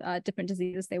sort of different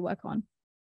diseases they work on.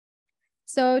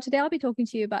 So today I'll be talking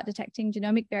to you about detecting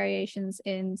genomic variations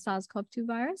in SARS-CoV-2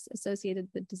 virus associated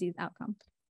with disease outcome.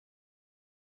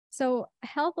 So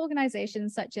health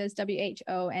organizations such as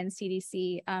WHO and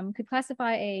CDC could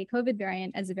classify a COVID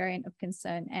variant as a variant of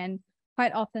concern. And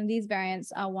quite often these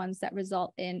variants are ones that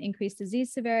result in increased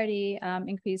disease severity,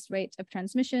 increased rate of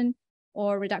transmission,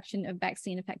 or reduction of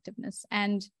vaccine effectiveness.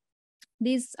 And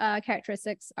these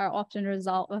characteristics are often a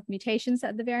result of mutations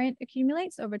that the variant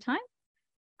accumulates over time.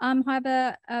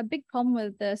 However, a big problem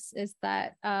with this is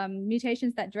that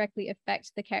mutations that directly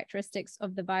affect the characteristics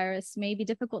of the virus may be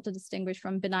difficult to distinguish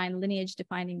from benign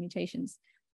lineage-defining mutations.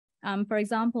 For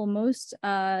example, most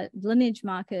lineage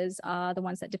markers are the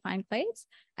ones that define clades,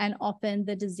 and often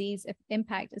the disease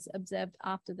impact is observed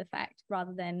after the fact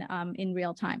rather than in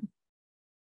real time.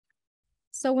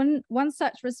 So one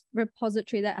such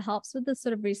repository that helps with this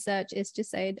sort of research is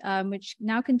GISAID, which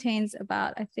now contains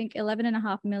about, I think,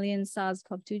 11.5 million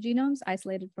SARS-CoV-2 genomes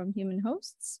isolated from human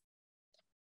hosts.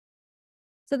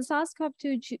 So the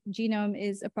SARS-CoV-2 genome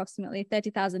is approximately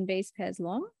 30,000 base pairs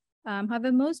long.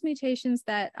 However, most mutations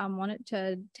that are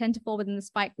monitored tend to fall within the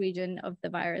spike region of the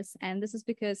virus, and this is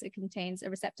because it contains a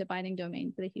receptor binding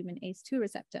domain for the human ACE2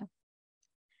 receptor.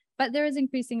 But there is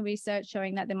increasing research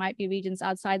showing that there might be regions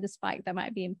outside the spike that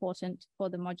might be important for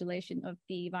the modulation of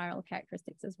the viral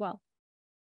characteristics as well.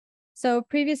 So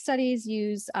previous studies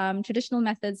use traditional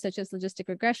methods such as logistic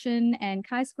regression and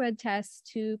chi-squared tests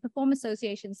to perform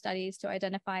association studies to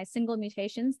identify single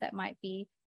mutations that might be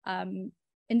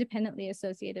independently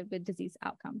associated with disease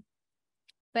outcome.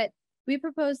 But we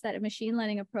propose that a machine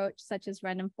learning approach such as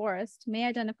random forest may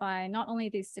identify not only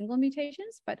these single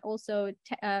mutations, but also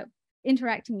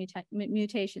interacting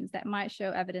mutations that might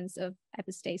show evidence of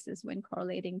epistasis when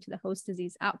correlating to the host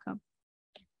disease outcome.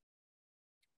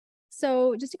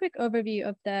 So just a quick overview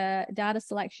of the data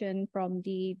selection from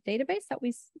the database that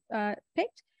we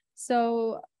picked.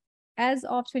 So as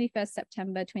of 21st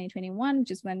September 2021, which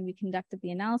is when we conducted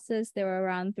the analysis, there were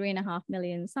around 3.5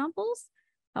 million samples.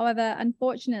 However,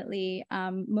 unfortunately,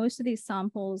 most of these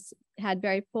samples had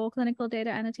very poor clinical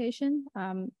data annotation.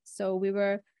 So we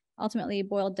were ultimately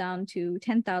boiled down to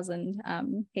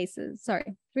 10,000 cases,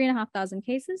 3,500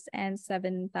 cases and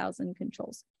 7,000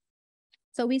 controls.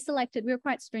 So we were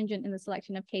quite stringent in the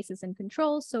selection of cases and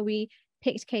controls. So we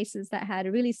picked cases that had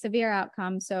a really severe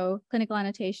outcome. So clinical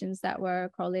annotations that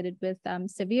were correlated with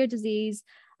severe disease,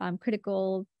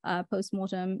 critical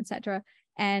postmortem, et cetera.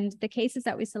 And the cases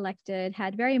that we selected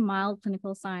had very mild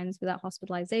clinical signs without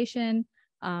hospitalization.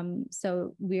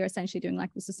 So we are essentially doing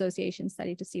like this association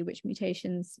study to see which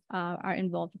mutations are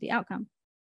involved with the outcome.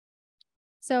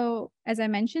 So as I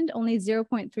mentioned, only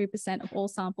 0.3% of all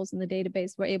samples in the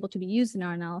database were able to be used in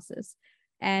our analysis.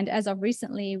 And as of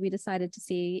recently, we decided to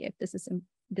see if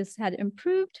this had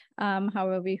improved.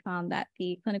 However, we found that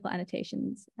the clinical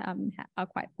annotations are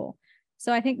quite poor.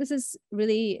 So I think this is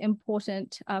really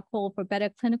important call for better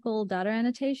clinical data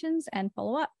annotations and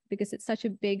follow-up, because it's such a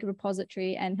big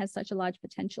repository and has such a large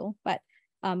potential, but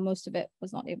most of it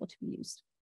was not able to be used.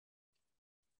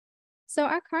 So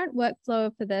our current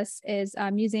workflow for this is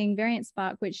using Variant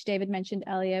Spark, which David mentioned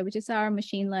earlier, which is our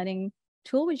machine learning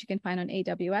tool, which you can find on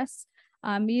AWS.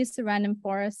 We use the random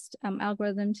forest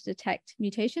algorithm to detect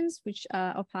mutations, which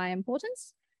are of high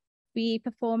importance. We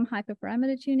perform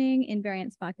hyperparameter tuning in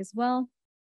Variant Spark as well.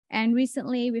 And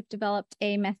recently, we've developed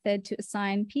a method to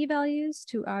assign p-values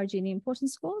to our gene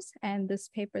importance scores, and this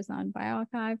paper is now in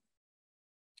bioRxiv.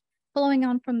 Following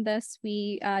on from this,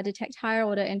 we detect higher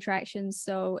order interactions,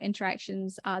 so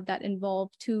interactions that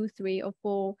involve 2, 3, or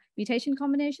 4 mutation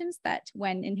combinations that,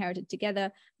 when inherited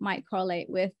together, might correlate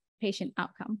with patient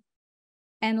outcome.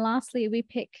 And lastly, we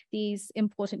pick these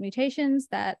important mutations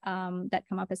that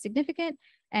come up as significant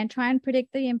and try and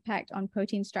predict the impact on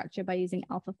protein structure by using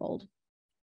AlphaFold.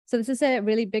 So this is a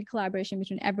really big collaboration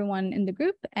between everyone in the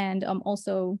group, and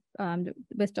also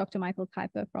with Dr. Michael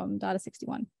Kuiper from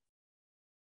Data61.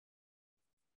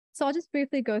 So I'll just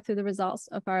briefly go through the results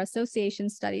of our association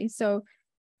study. So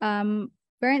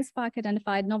Variant Spark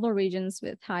identified novel regions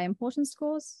with high importance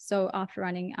scores. So after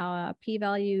running our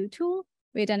p-value tool,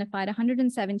 we identified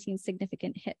 117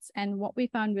 significant hits. And what we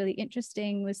found really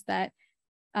interesting was that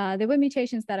there were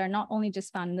mutations that are not only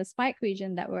just found in the spike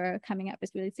region that were coming up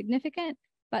as really significant,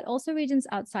 but also regions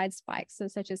outside spikes, so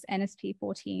such as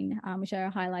NSP14, which are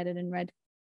highlighted in red.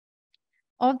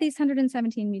 Of these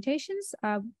 117 mutations,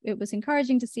 it was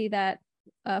encouraging to see that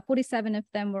 47 of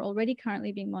them were already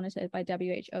currently being monitored by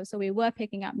WHO. So we were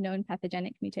picking up known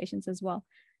pathogenic mutations as well.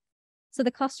 So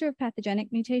the cluster of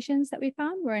pathogenic mutations that we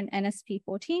found were in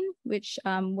NSP14, which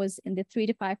was in the 3'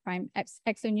 to 5'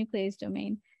 exonuclease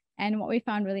domain. And what we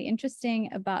found really interesting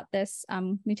about this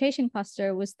mutation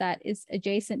cluster was that it's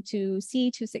adjacent to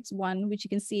C261, which you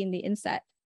can see in the inset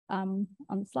on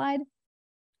the slide.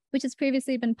 which has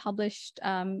previously been published.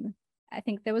 I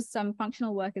think there was some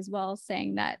functional work as well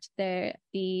saying that the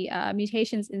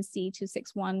mutations in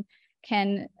C261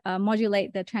 can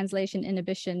modulate the translation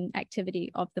inhibition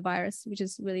activity of the virus, which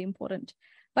is really important.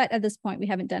 But at this point, we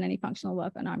haven't done any functional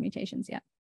work on our mutations yet.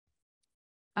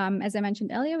 As I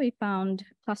mentioned earlier, we found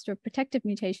a cluster of protective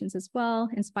mutations as well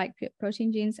in spike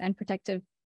protein genes, and protective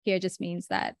here just means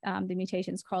that the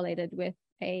mutations correlated with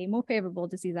a more favorable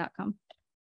disease outcome.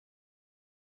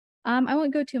 I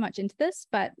won't go too much into this,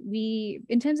 but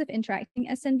in terms of interacting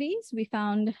SNVs, we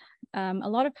found a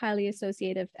lot of highly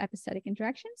associative epistatic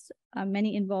interactions,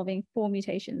 many involving 4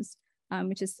 mutations,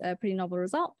 which is a pretty novel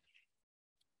result.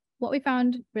 What we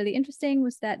found really interesting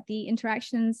was that the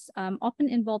interactions often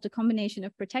involved a combination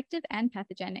of protective and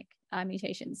pathogenic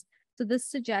mutations. So this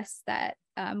suggests that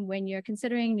when you're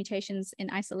considering mutations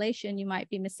in isolation, you might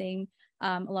be missing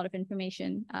a lot of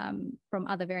information from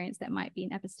other variants that might be in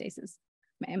epistasis,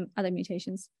 other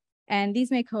mutations. And these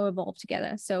may co-evolve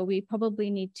together. So we probably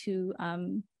need to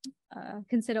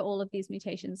consider all of these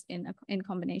mutations in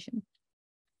combination.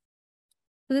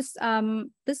 So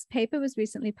this paper was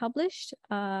recently published,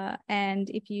 and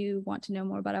if you want to know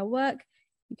more about our work,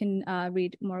 you can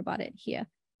read more about it here.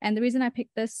 And the reason I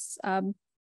picked this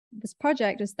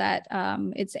project is that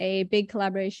it's a big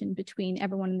collaboration between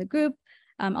everyone in the group.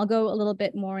 I'll go a little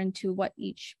bit more into what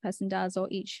each person does or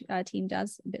each team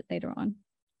does a bit later on.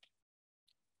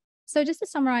 So just to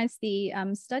summarize the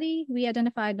study, we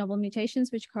identified novel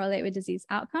mutations which correlate with disease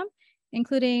outcome,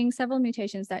 including several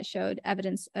mutations that showed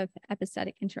evidence of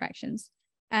epistatic interactions.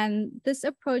 And this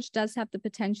approach does have the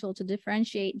potential to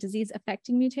differentiate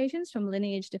disease-affecting mutations from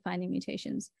lineage-defining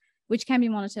mutations, which can be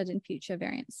monitored in future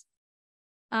variants.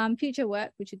 Future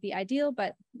work, which would be ideal,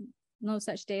 but no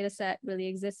such data set really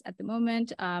exists at the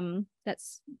moment.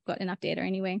 That's got enough data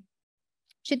anyway.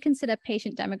 Should consider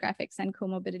patient demographics and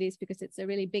comorbidities because it's a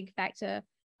really big factor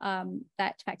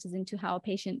that factors into how a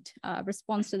patient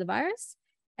responds to the virus.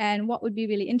 And what would be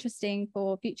really interesting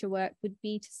for future work would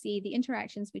be to see the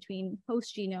interactions between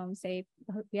host genomes, say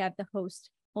we have the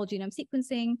host whole genome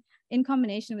sequencing in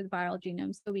combination with viral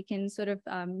genomes. So we can sort of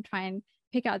try and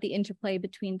pick out the interplay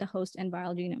between the host and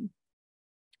viral genome.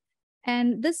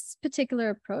 And this particular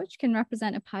approach can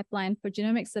represent a pipeline for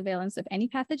genomic surveillance of any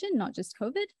pathogen, not just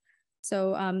COVID.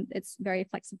 So it's a very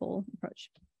flexible approach.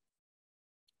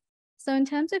 So in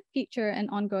terms of future and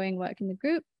ongoing work in the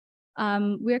group,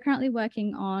 we're currently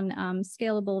working on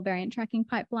scalable variant tracking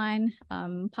pipeline,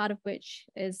 part of which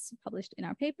is published in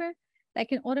our paper, that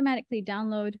can automatically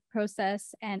download,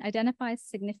 process, and identify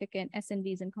significant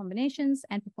SNVs and combinations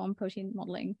and perform protein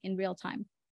modeling in real time.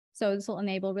 So this will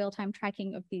enable real-time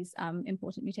tracking of these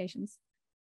important mutations.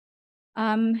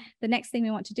 The next thing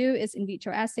we want to do is in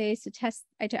vitro assays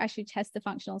to actually test the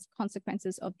functional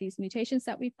consequences of these mutations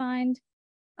that we find.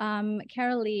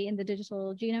 Carol Lee in the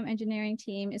digital genome engineering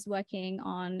team is working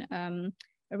on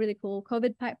a really cool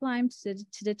COVID pipeline to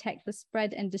detect the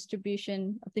spread and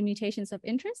distribution of the mutations of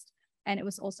interest. And it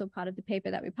was also part of the paper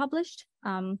that we published.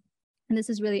 And this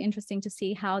is really interesting to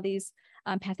see how these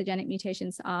pathogenic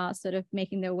mutations are sort of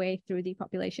making their way through the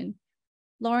population.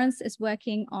 Lawrence is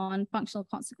working on functional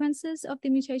consequences of the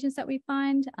mutations that we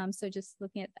find. So just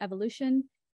looking at evolution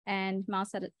and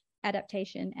mouse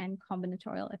adaptation and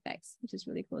combinatorial effects, which is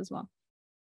really cool as well.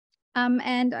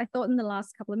 And I thought in the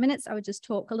last couple of minutes, I would just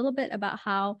talk a little bit about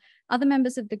how other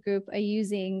members of the group are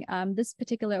using this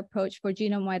particular approach for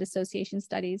genome-wide association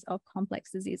studies of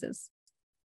complex diseases.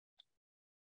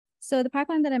 So the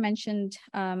pipeline that I mentioned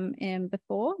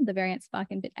before, the variant Spark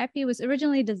and BitEpi, was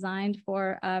originally designed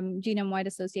for genome-wide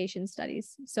association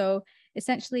studies. So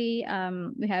essentially,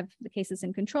 we have the cases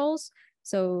and controls.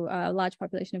 So a large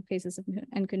population of cases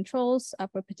and controls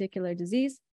for a particular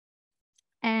disease.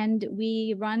 And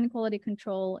we run quality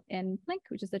control in Flink,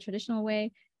 which is the traditional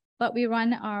way, but we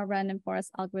run our random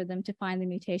forest algorithm to find the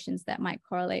mutations that might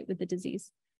correlate with the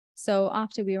disease. So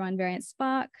after we run variant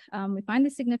Spark, we find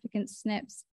the significant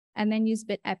SNPs and then use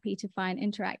BitEpi to find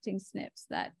interacting SNPs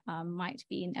that might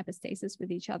be in epistasis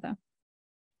with each other.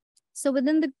 So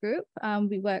within the group,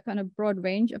 we work on a broad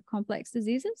range of complex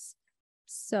diseases.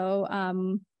 So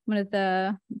one of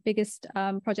the biggest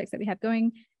projects that we have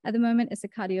going at the moment is a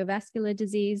cardiovascular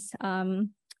disease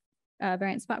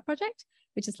variant Spark project,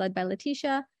 which is led by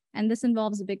Letitia. And this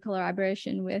involves a big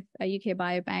collaboration with a UK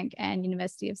Biobank and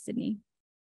University of Sydney.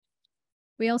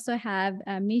 We also have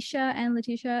Misha and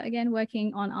Letitia, again,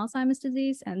 working on Alzheimer's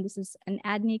disease. And this is an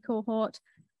ADNI cohort,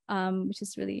 which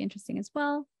is really interesting as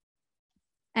well.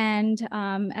 And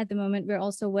at the moment, we're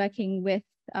also working with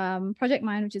Project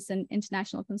Mind, which is an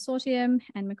international consortium,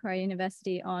 and Macquarie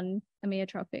University on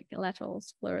amyotrophic lateral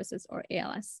sclerosis, or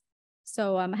ALS.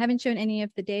 So I haven't shown any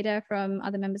of the data from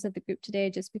other members of the group today,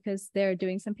 just because they're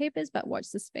doing some papers, but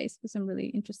watch this space for some really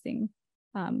interesting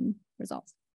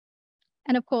results.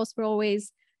 And of course, we're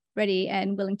always ready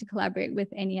and willing to collaborate with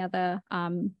any other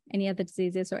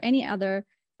diseases or any other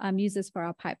users for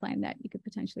our pipeline that you could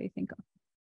potentially think of.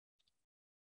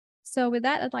 So with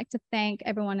that, I'd like to thank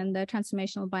everyone in the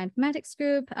Transformational Bioinformatics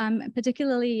group,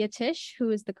 particularly Yatish, who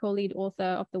is the co-lead author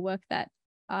of the work that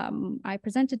I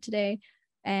presented today,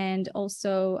 and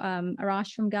also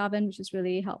Arash from Garvin, which is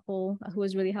really helpful, who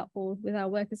was really helpful with our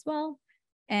work as well,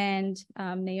 and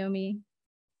Naomi.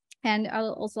 And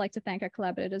I'll also like to thank our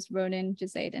collaborators, Ronan,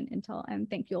 Jazaid, and Intel, and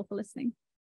thank you all for listening.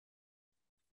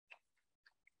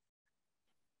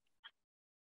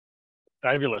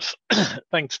 Fabulous.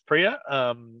 Thanks, Priya.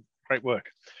 Great work.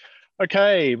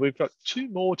 Okay, we've got 2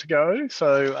 more to go.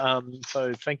 So,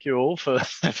 so thank you all for,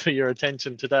 for your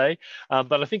attention today.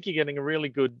 But I think you're getting a really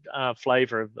good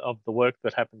flavour of the work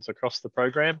that happens across the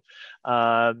program.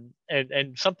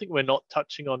 And something we're not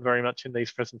touching on very much in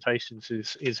these presentations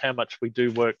is how much we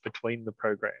do work between the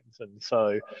programs. And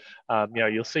so, you know,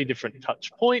 you'll see different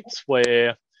touch points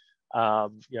where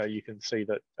you know, you can see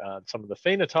that some of the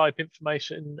phenotype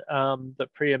information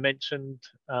that Priya mentioned,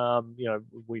 you know,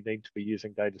 we need to be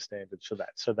using data standards for that.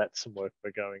 So that's some work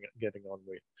we're getting on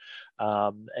with.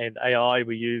 And AI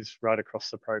we use right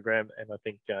across the program, and I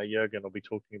think Jürgen will be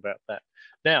talking about that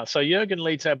now. So Jürgen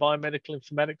leads our biomedical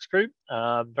informatics group,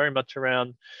 very much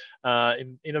around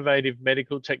innovative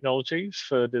medical technologies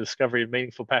for the discovery of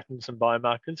meaningful patterns and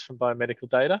biomarkers from biomedical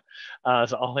data.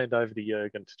 So I'll hand over to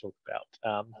Jürgen to talk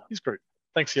about his group.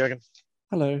 Thanks, Jürgen.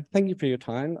 Hello, thank you for your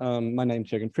time. My name's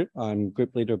Jürgen Fripp. I'm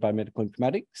Group Leader of Biomedical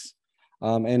Informatics,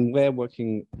 and we're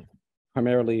working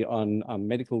primarily on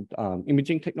medical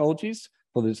imaging technologies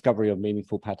for the discovery of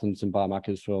meaningful patterns and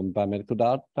biomarkers from biomedical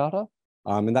data.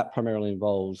 And that primarily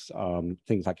involves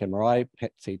things like MRI,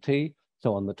 PET, CT.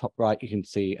 So on the top right, you can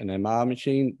see an MR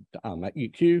machine at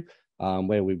UQ,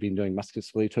 where we've been doing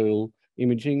musculoskeletal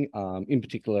imaging, in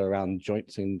particular around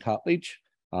joints and cartilage,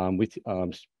 with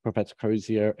Professor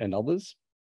Crozier and others.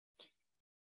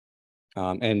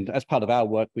 And as part of our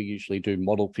work, we usually do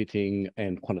model fitting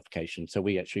and quantification. So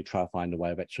we actually try to find a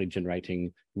way of actually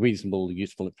generating reasonable,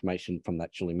 useful information from the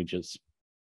actual images.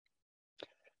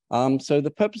 So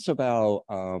the purpose of our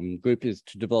group is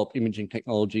to develop imaging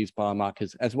technologies,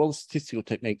 biomarkers, as well as statistical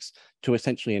techniques to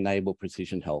essentially enable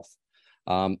precision health.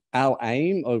 Our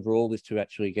aim overall is to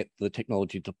actually get the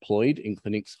technology deployed in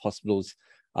clinics, hospitals,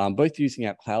 both using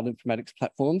our cloud informatics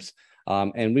platforms,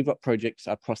 and we've got projects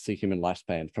across the human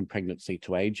lifespan, from pregnancy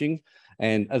to aging,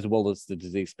 and as well as the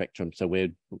disease spectrum. So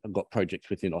we've got projects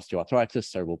within osteoarthritis,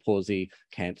 cerebral palsy,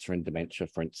 cancer, and dementia,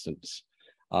 for instance.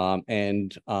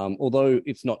 Although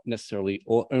it's not necessarily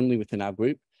or only within our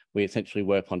group, we essentially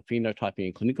work on phenotyping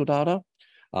and clinical data.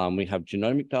 We have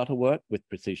genomic data work with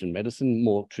precision medicine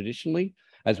more traditionally,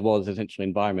 as well as essentially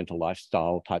environmental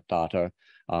lifestyle type data.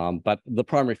 But the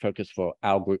primary focus for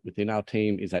our group within our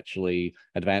team is actually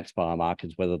advanced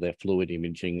biomarkers, whether they're fluid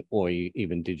imaging or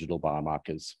even digital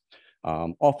biomarkers.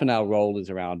 Often our role is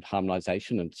around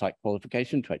harmonization and site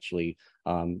qualification to actually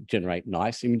generate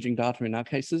nice imaging data in our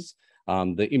cases,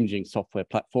 the imaging software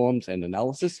platforms and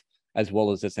analysis, as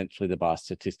well as essentially the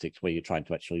biostatistics, where you're trying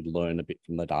to actually learn a bit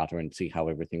from the data and see how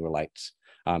everything relates.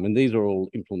 And these are all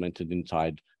implemented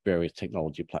inside various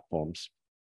technology platforms.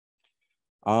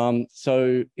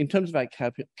 So in terms of our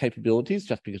capabilities,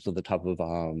 just because of the type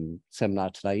of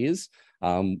seminar today is,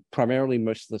 primarily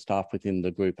most of the staff within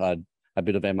the group are a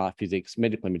bit of MR physics,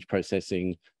 medical image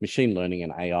processing, machine learning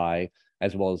and AI,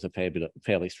 as well as a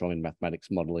fairly strong in mathematics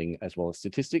modeling, as well as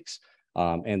statistics.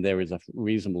 And there is a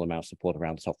reasonable amount of support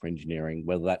around software engineering,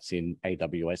 whether that's in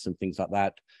AWS and things like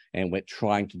that. And we're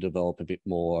trying to develop a bit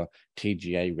more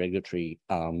TGA regulatory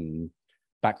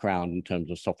background in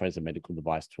terms of software as a medical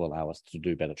device to allow us to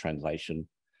do better translation.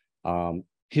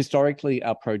 Historically,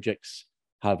 our projects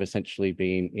have essentially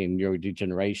been in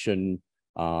neurodegeneration,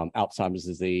 Alzheimer's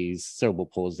disease, cerebral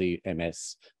palsy,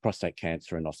 MS, prostate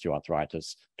cancer, and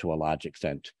osteoarthritis to a large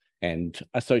extent. And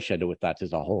associated with that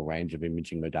is a whole range of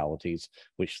imaging modalities,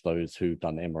 which those who've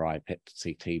done MRI, PET,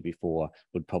 CT before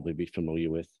would probably be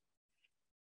familiar with.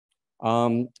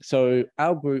 So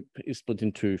our group is split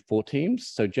into 4 teams.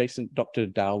 So Dr.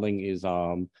 Dowling is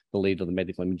the lead of the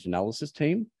medical image analysis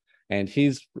team. And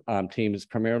his team is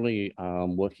primarily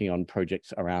working on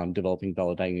projects around developing,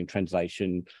 validating, and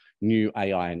translation new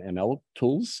AI and ML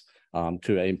tools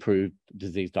to improve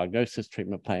disease diagnosis,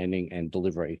 treatment planning, and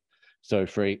delivery. So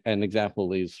for an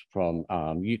example is from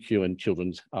UQ and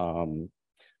Children's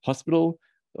Hospital.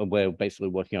 We're basically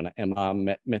working on an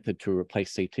MR method to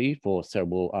replace CT for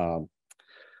cerebral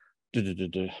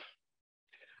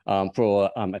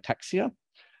for ataxia.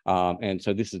 And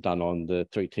so this is done on the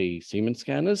 3T Siemens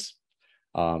scanners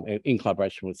in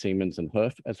collaboration with Siemens and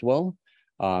HERF as well.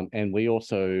 And we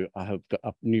also have got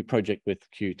a new project with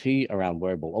QT around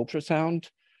wearable ultrasound.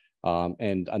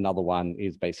 And another one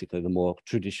is basically the more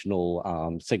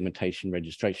traditional segmentation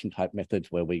registration type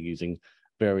methods where we're using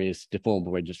various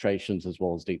deformable registrations as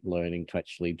well as deep learning to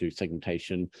actually do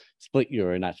segmentation, split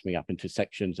your anatomy up into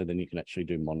sections, and then you can actually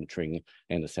do monitoring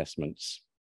and assessments.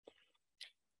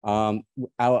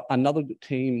 Another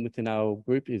team within our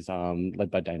group is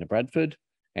led by Dana Bradford,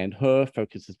 and her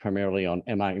focus is primarily on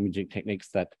MR imaging techniques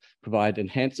that provide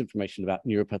enhanced information about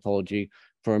neuropathology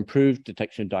for improved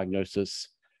detection and diagnosis,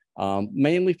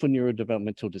 mainly for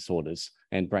neurodevelopmental disorders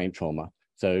and brain trauma.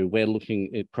 So we're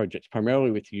looking at projects primarily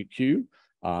with UQ,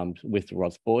 with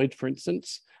Ross Boyd, for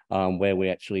instance, where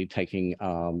we're actually taking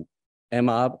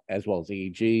MR as well as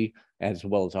EEG, as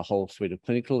well as a whole suite of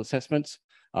clinical assessments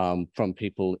from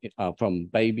people, from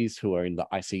babies who are in the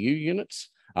ICU units.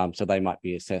 So they might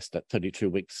be assessed at 32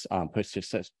 weeks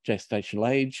post-gestational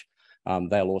age.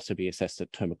 They'll also be assessed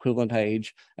at term equivalent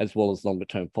age, as well as longer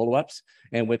term follow-ups.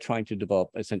 And we're trying to develop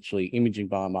essentially imaging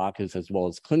biomarkers as well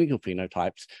as clinical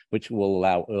phenotypes, which will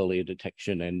allow earlier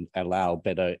detection and allow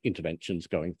better interventions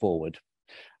going forward.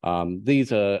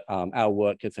 These are our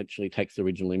work essentially takes the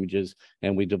original images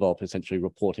and we develop essentially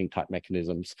reporting type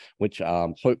mechanisms, which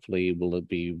hopefully will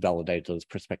be validated as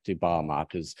prospective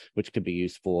biomarkers, which could be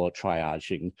used for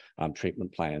triaging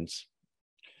treatment plans.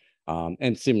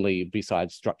 And similarly,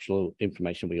 besides structural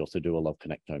information, we also do a lot of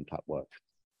connectome type work.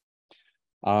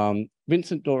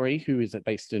 Vincent Dorey, who is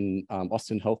based in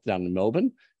Austin Health down in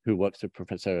Melbourne, who works with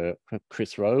Professor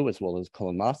Chris Rowe as well as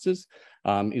Colin Masters,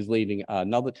 is leading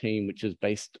another team which is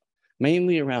based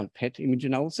mainly around PET image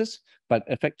analysis, but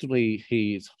effectively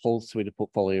his whole suite of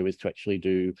portfolio is to actually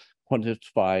do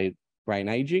quantify brain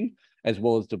aging, as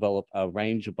well as develop a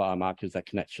range of biomarkers that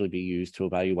can actually be used to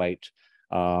evaluate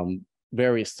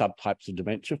various subtypes of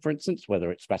dementia, for instance, whether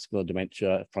it's vascular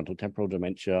dementia, frontal temporal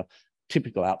dementia,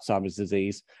 typical Alzheimer's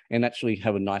disease, and actually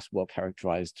have a nice,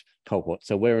 well-characterized cohort.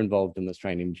 So we're involved in the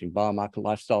Australian Imaging Biomarker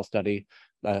Lifestyle Study,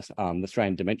 the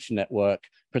Australian Dementia Network,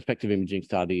 prospective imaging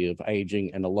study of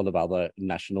aging, and a lot of other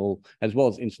national as well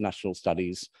as international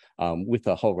studies with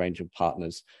a whole range of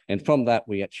partners. And from that,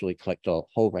 we actually collect a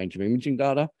whole range of imaging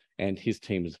data, and his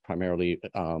team is primarily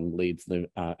leads the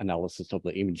analysis of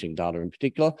the imaging data in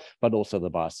particular, but also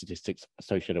the biostatistics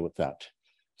associated with that.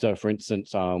 So for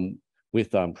instance,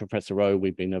 with Professor Rowe,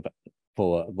 we've been,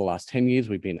 for the last 10 years,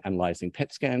 we've been analyzing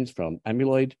PET scans from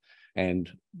amyloid. And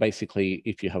basically,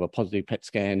 if you have a positive PET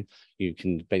scan, you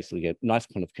can basically get nice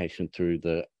quantification through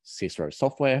the CSIRO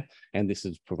software. And this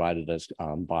is provided as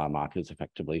biomarkers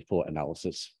effectively for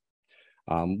analysis.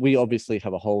 We obviously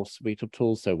have a whole suite of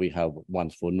tools. So we have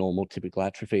ones for normal typical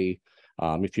atrophy.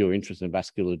 If you're interested in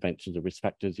vascular adventures or risk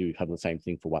factors, you have the same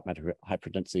thing for white matter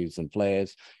hypertensives and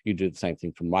flares. You do the same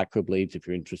thing for microbleeds if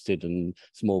you're interested in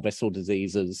small vessel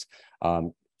diseases.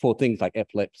 For things like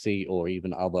epilepsy or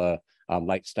even other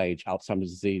late stage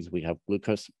Alzheimer's disease, we have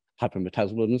glucose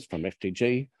hypermetabolism from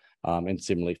FDG, and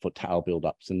similarly for tau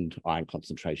buildups and iron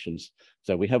concentrations.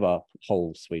 So we have a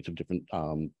whole suite of different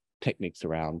techniques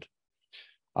around.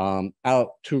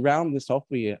 To round this off,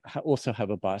 we also have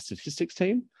a biostatistics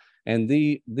team. And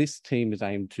this team is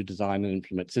aimed to design and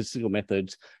implement statistical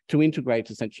methods to integrate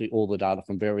essentially all the data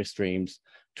from various streams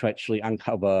to actually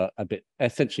uncover a bit,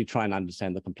 essentially try and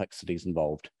understand the complexities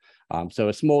involved. So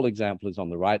a small example is on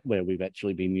the right, where we've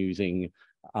actually been using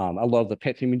a lot of the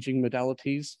PET imaging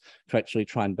modalities to actually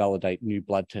try and validate new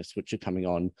blood tests which are coming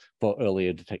on for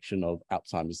earlier detection of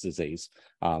Alzheimer's disease.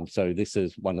 So this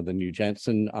is one of the new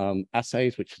Janssen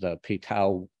assays, which is a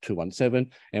p-tau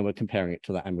 217, and we're comparing it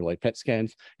to the amyloid PET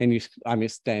scans, and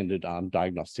standard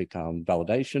diagnostic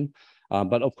validation.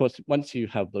 But of course, once you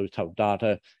have those type of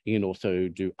data, you can also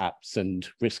do apps and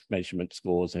risk measurement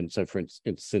scores. And so for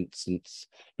instance,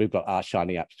 we've got our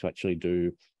Shiny apps to actually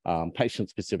do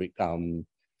patient-specific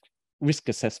risk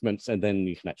assessments, and then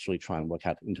you can actually try and work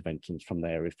out interventions from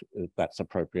there if that's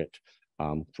appropriate,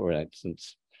 for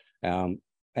instance.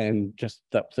 And just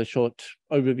that's a short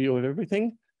overview of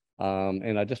everything.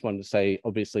 And I just wanted to say,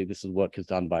 obviously, this work is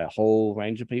done by a whole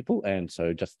range of people. And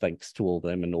so just thanks to all of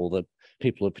them and all the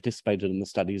people who participated in the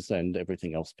studies and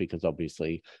everything else, because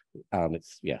obviously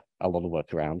it's, yeah, a lot of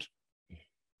work around.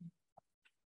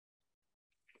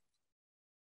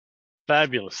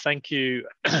 Fabulous. Thank you.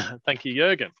 Thank you,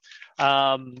 Jürgen.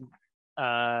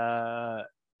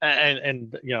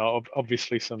 And you know,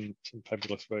 obviously some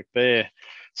fabulous work there.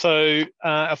 So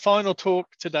our final talk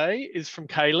today is from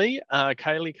Kaylee.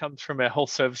 Kaylee comes from our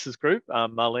health services group.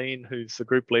 Marlene, who's the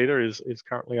group leader, is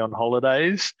currently on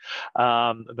holidays,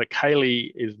 but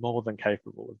Kaylee is more than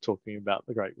capable of talking about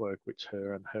the great work which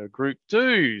her and her group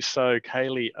do. So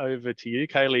Kaylee, over to you.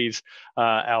 Kaylee's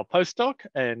our postdoc,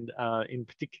 and in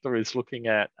particular is looking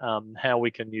at how we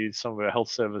can use some of our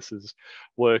health services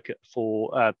work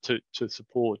for to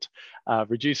support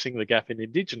reducing the gap in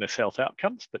Indigenous health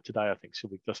outcomes. But today I think she'll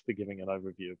just be giving an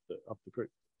overview of the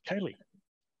group. Kaylee.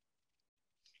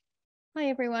 Hi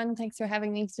everyone, thanks for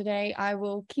having me today. I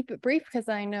will keep it brief because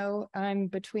I know I'm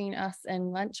between us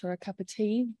and lunch or a cup of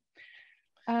tea.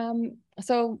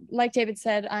 So like David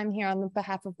said, I'm here on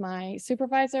behalf of my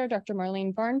supervisor, Dr.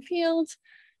 Marlene Barnfield.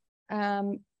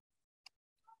 And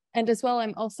as well,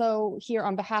 I'm also here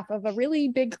on behalf of a really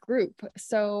big group.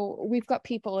 So we've got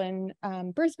people in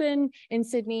Brisbane, in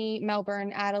Sydney,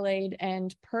 Melbourne, Adelaide,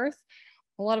 and Perth.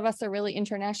 A lot of us are really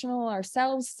international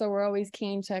ourselves, so we're always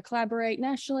keen to collaborate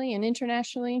nationally and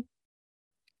internationally.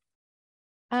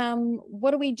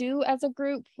 What do we do as a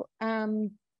group?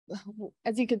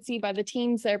 As you could see by the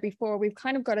teams there before, we've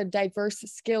kind of got a diverse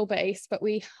skill base, but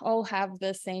we all have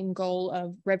the same goal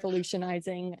of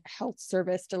revolutionizing health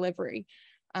service delivery.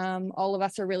 All of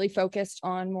us are really focused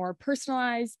on more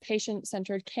personalized,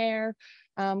 patient-centered care.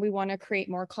 We want to create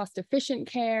more cost-efficient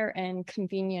care and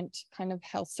convenient kind of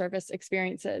health service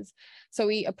experiences. So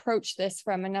we approach this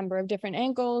from a number of different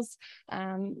angles.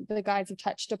 The guys have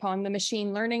touched upon the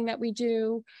machine learning that we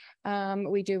do.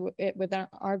 We do it with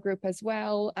our group as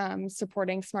well,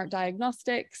 supporting smart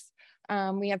diagnostics.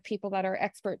 We have people that are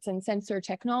experts in sensor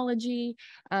technology,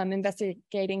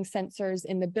 investigating sensors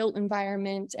in the built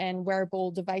environment and wearable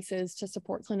devices to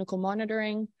support clinical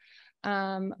monitoring.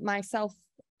 Myself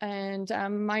and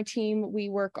my team, we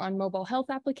work on mobile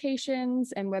health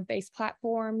applications and web-based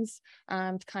platforms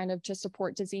to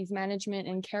support disease management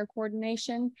and care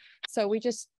coordination. So we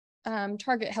just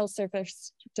target health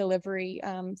service delivery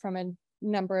from a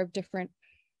number of different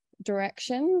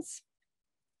directions.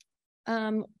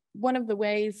 One of the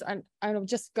ways, I'll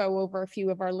just go over a few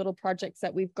of our little projects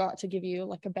that we've got to give you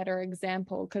like a better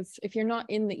example, because if you're not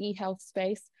in the eHealth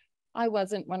space, I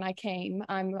wasn't when I came.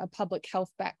 I'm a public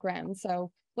health background,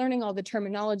 so learning all the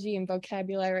terminology and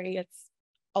vocabulary, it's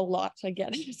a lot to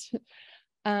get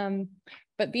it.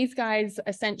 But these guys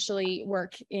essentially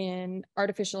work in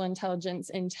artificial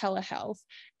intelligence in telehealth.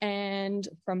 And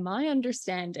from my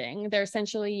understanding, they're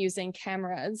essentially using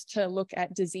cameras to look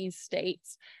at disease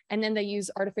states. And then they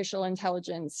use artificial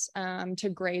intelligence to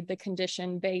grade the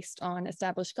condition based on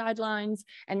established guidelines.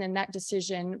 And then that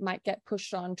decision might get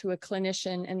pushed on to a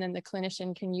clinician, and then the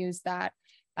clinician can use that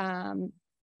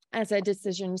as a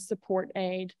decision support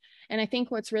aid. And I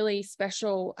think what's really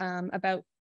special about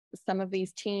some of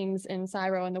these teams in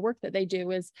CSIRO and the work that they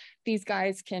do is these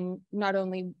guys can not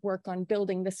only work on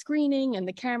building the screening and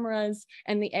the cameras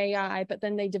and the AI, but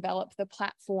then they develop the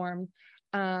platform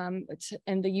and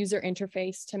the user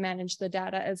interface to manage the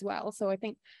data as well. So I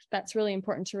think that's really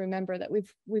important to remember, that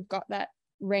we've got that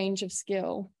range of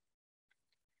skill.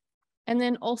 And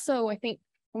then also, I think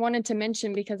I wanted to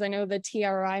mention, because I know the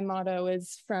TRI motto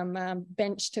is from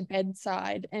bench to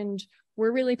bedside, and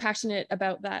we're really passionate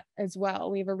about that as well.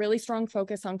 We have a really strong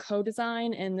focus on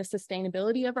co-design and the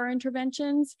sustainability of our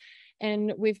interventions.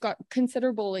 And we've got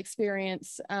considerable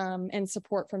experience and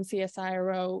support from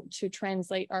CSIRO to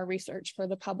translate our research for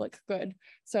the public good.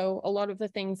 So a lot of the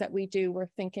things that we do, we're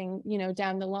thinking, you know,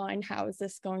 down the line, how is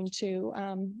this going to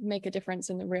make a difference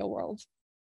in the real world?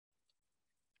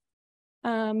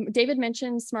 David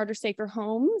mentioned smarter, safer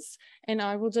homes, and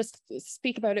I will just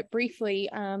speak about it briefly.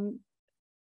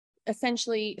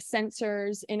 Essentially,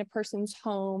 sensors in a person's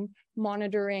home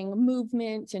monitoring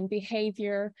movement and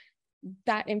behavior.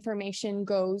 That information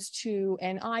goes to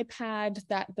an iPad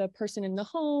that the person in the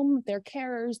home, their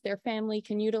carers, their family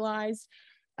can utilize.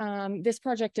 This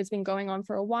project has been going on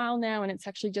for a while now, and it's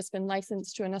actually just been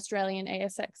licensed to an Australian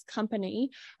ASX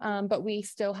company, but we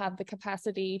still have the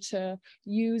capacity to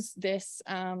use this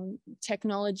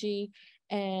technology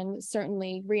and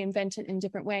certainly reinvent it in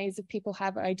different ways if people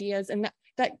have ideas. And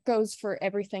that goes for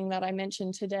everything that I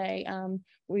mentioned today.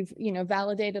 We've,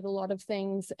 validated a lot of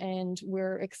things, and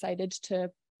we're excited to,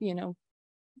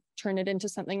 turn it into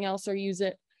something else or use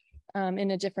it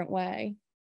in a different way.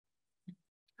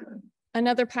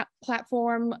 Another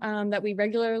platform that we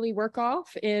regularly work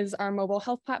off is our mobile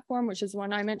health platform, which is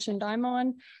one I mentioned I'm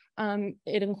on.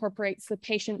 It incorporates the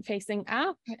patient-facing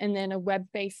app and then a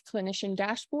web-based clinician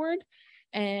dashboard.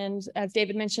 And as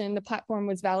David mentioned, the platform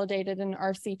was validated in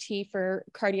RCT for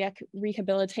cardiac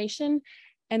rehabilitation,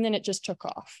 and then it just took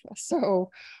off.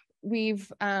 So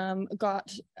we've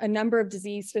got a number of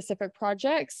disease-specific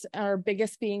projects, our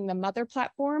biggest being the Mother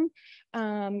platform.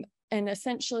 And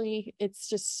essentially, it's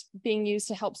just being used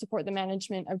to help support the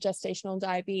management of gestational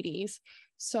diabetes.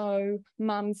 So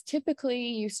moms typically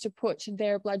used to put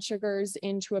their blood sugars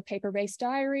into a paper-based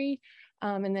diary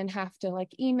and then have to like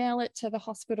email it to the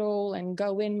hospital and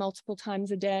go in multiple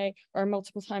times a day or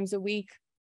multiple times a week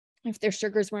if their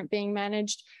sugars weren't being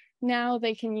managed. Now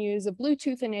they can use a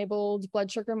Bluetooth-enabled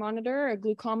blood sugar monitor, a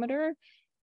glucometer,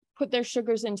 put their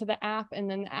sugars into the app, and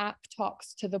then the app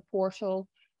talks to the portal,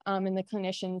 and the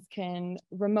clinicians can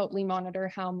remotely monitor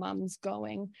how mom's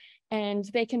going. And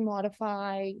they can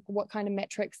modify what kind of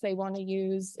metrics they want to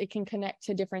use. It can connect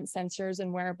to different sensors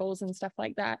and wearables and stuff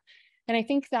like that. And I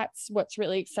think that's what's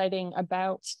really exciting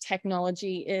about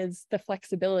technology is the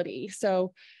flexibility.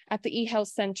 So at the eHealth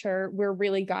Center, we're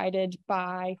really guided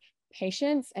by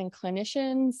patients and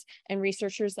clinicians and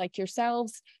researchers like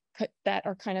yourselves that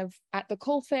are kind of at the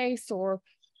coalface, or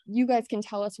you guys can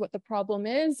tell us what the problem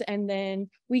is, and then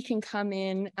we can come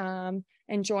in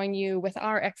and join you with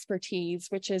our expertise,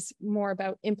 which is more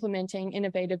about implementing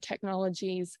innovative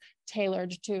technologies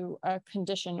tailored to a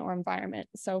condition or environment.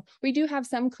 So we do have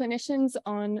some clinicians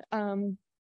on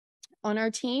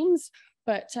our teams,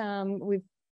 but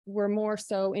we're more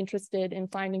so interested in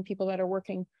finding people that are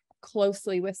working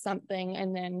closely with something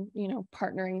and then, you know,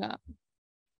 partnering up.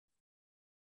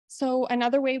 So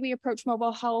another way we approach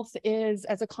mobile health is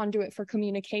as a conduit for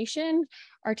communication.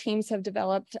 Our teams have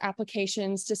developed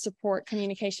applications to support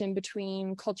communication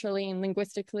between culturally and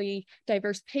linguistically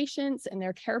diverse patients and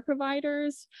their care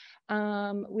providers.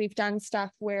 We've done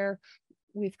stuff where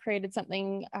we've created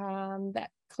something that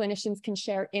clinicians can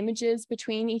share images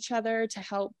between each other to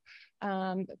help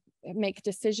make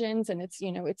decisions, and it's,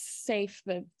 you know, it's safe,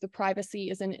 the privacy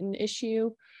isn't an issue.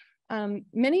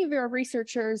 Many of our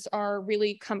researchers are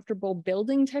really comfortable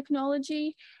building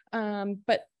technology,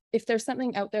 but if there's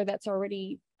something out there that's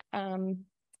already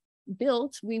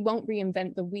built, we won't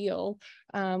reinvent the wheel.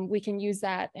 We can use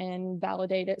that and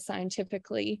validate it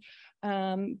scientifically.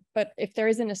 But if there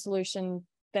isn't a solution,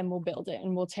 then we'll build it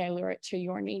and we'll tailor it to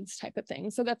your needs type of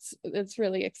thing. So that's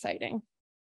really exciting.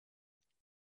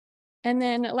 And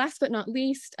then last but not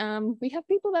least, we have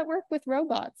people that work with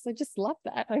robots. I just love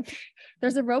that.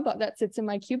 There's a robot that sits in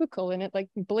my cubicle and it like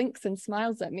blinks and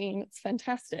smiles at me, and it's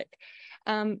fantastic.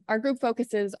 Our group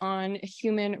focuses on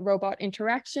human-robot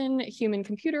interaction,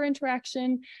 human-computer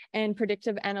interaction, and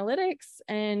predictive analytics.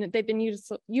 And they've been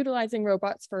utilizing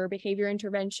robots for behavior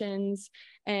interventions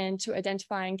and to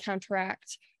identify and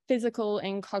counteract physical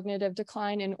and cognitive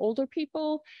decline in older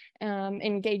people,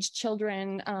 engage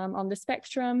children on the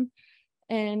spectrum.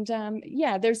 And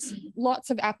yeah, there's lots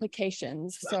of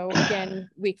applications. So again,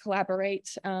 we collaborate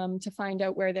to find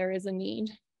out where there is a need.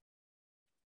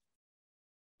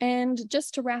 And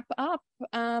just to wrap up,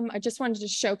 I just wanted to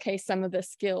showcase some of the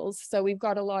skills. So we've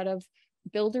got a lot of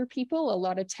builder people, a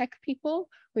lot of tech people.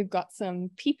 We've got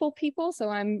some people. So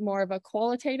I'm more of a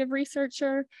qualitative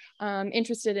researcher,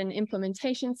 interested in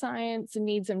implementation science and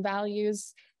needs and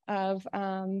values of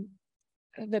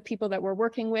the people that we're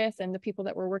working with and the people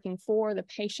that we're working for, the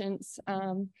patients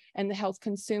and the health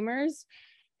consumers.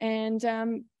 And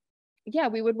yeah,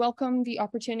 we would welcome the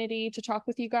opportunity to talk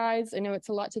with you guys. I know it's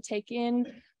a lot to take in,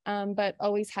 but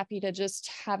always happy to just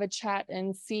have a chat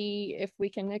and see if we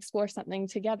can explore something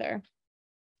together.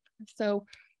 So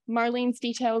Marlene's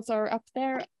details are up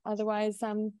there. Otherwise,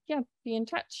 yeah, be in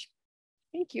touch.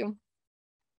 Thank you.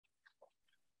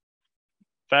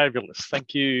 Fabulous.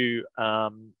 Thank you,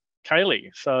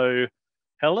 Kaylee. So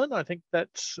Helen, I think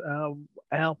that's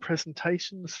our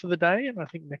presentations for the day. And I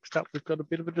think next up, we've got a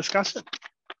bit of a discussion.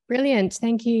 Brilliant.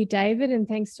 Thank you, David. And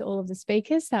thanks to all of the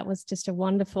speakers. That was just a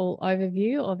wonderful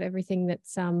overview of everything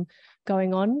that's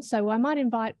going on. So I might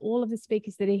invite all of the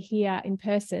speakers that are here in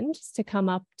person just to come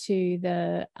up to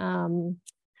the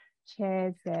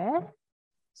chairs there.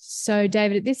 So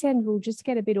David, at this end, we'll just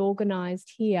get a bit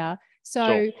organised here. So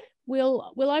sure.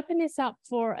 We'll open this up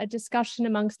for a discussion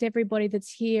amongst everybody that's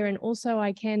here, and also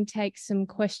I can take some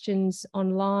questions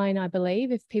online, I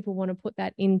believe, if people want to put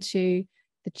that into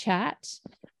the chat.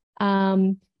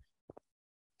 But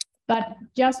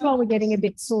just while we're getting a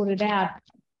bit sorted out,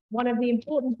 one of the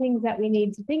important things that we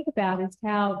need to think about is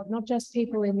how not just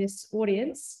people in this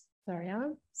audience,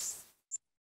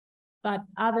 but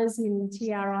others in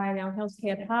TRI and our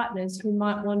healthcare partners who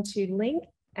might want to link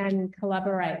and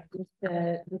collaborate with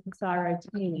the CSIRO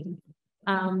team.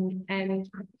 The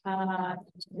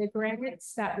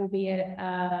grants that will be at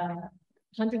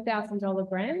 $100,000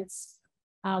 grants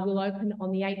will open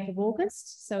on the 8th of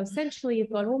August. So essentially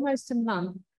you've got almost a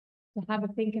month to have a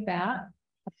think about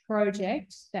a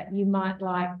project that you might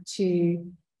like to,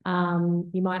 you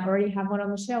might already have one on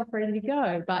the shelf ready to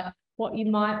go, but what you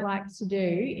might like to do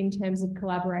in terms of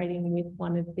collaborating with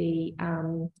one of the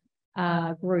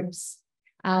groups.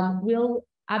 Will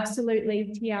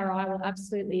absolutely, TRI will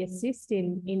absolutely assist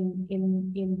in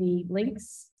the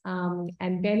links,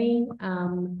 and Benny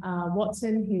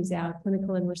Watson, who's our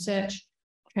clinical and research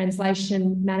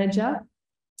translation manager,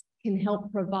 can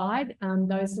help provide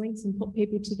those links and put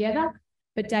people together.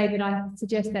 But David, I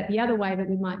suggest that the other way that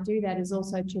we might do that is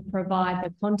also to provide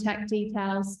the contact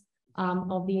details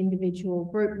of the individual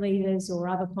group leaders or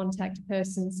other contact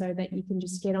persons, so that you can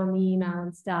just get on the email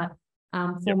and start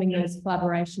forming those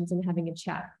collaborations and having a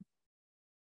chat.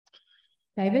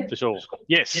 David? For sure.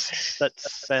 Yes, that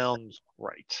sounds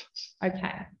great.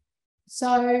 Okay.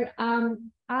 So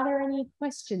are there any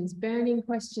questions, burning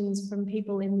questions from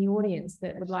people in the audience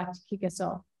that would like to kick us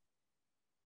off?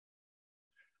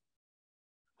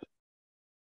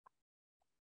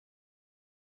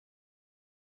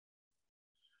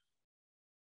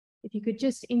 If you could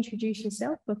just introduce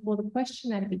yourself before the question,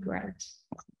 that'd be great.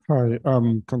 Hi,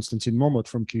 I'm Konstantin Momot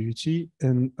from QUT,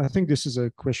 and I think this is a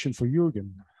question for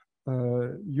Jürgen.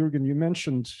 Jürgen, you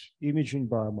mentioned imaging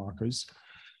biomarkers.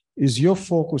 Is your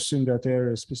focus in that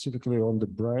area specifically on the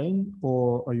brain,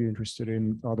 or are you interested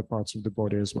in other parts of the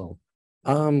body as well?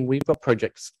 We've got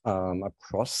projects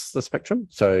across the spectrum.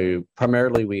 So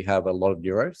primarily we have a lot of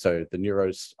neuro. So the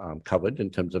neuro's covered in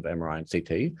terms of MRI and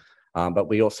CT. But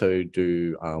we also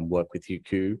do work with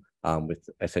UQ with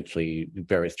essentially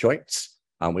various joints.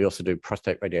 We also do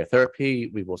prostate radiotherapy.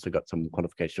 We've also got some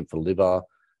quantification for liver.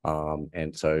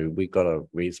 And so we've got a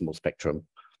reasonable spectrum.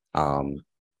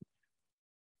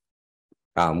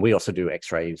 We also do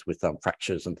x-rays with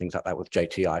fractures and things like that with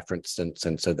JTI, for instance.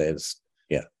 And so there's,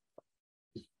 yeah.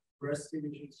 Breast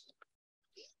images?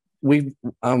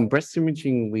 Breast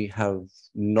imaging, we have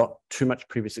not too much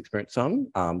previous experience on.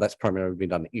 That's primarily been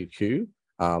done at UQ,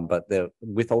 but they're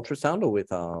with ultrasound or with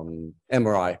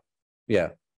MRI. Yeah.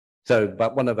 So,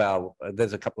 but one of our,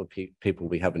 there's a couple of people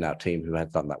we have in our team who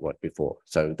have done that work before.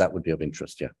 So that would be of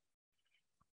interest, yeah.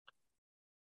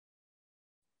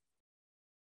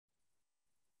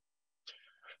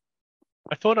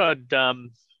 I thought I'd, are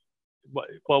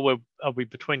we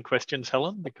between questions,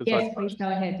 Helen? Because yes, please go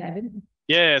ahead, David.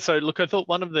 Yeah, so look, I thought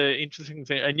one of the interesting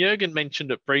things, and Jürgen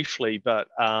mentioned it briefly, but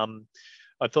I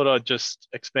thought I'd just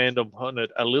expand upon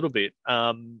it a little bit.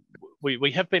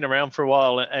 We have been around for a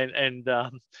while, and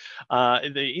the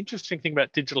interesting thing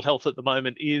about digital health at the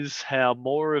moment is how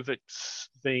more of it's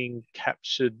being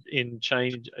captured in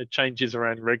changes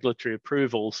around regulatory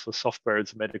approvals for software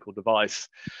as a medical device.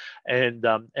 And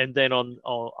then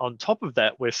on top of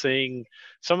that, we're seeing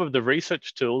some of the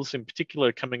research tools, in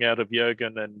particular coming out of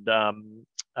Jürgen and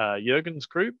Jürgen's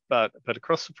group, but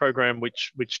across the program,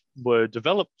 which were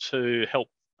developed to help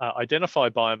identify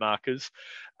biomarkers.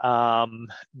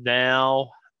 Now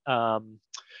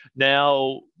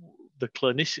the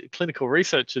clinical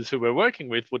researchers who we're working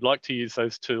with would like to use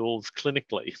those tools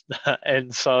clinically,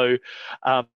 and so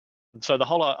the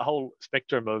whole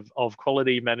spectrum of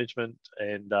quality management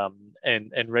and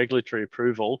regulatory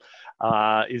approval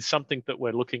is something that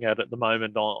we're looking at the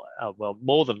moment. Well,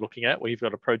 more than looking at, we've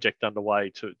got a project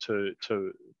underway to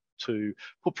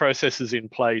put processes in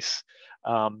place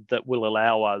that will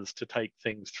allow us to take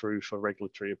things through for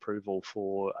regulatory approval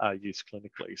for use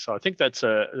clinically. So I think that's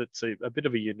a bit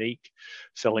of a unique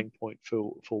selling point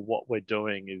for what we're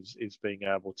doing is being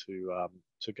able to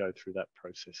go through that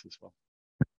process as well.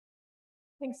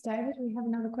 Thanks, David. We have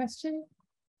another question.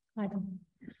 My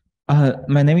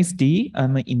name is Dee.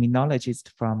 I'm an immunologist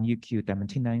from UQ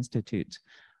Diamantina Institute.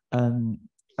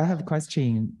 I have a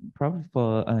question probably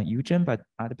for Eugen, but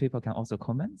other people can also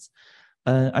comment.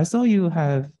 I saw you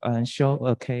have shown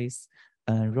a case,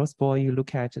 Roseboy, you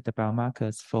look at the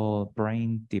biomarkers for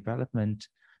brain development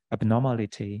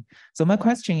abnormality. So my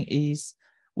question is,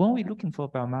 when we're looking for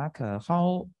biomarker,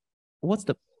 what's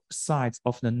the size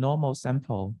of the normal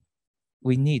sample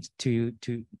we need to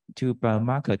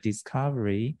biomarker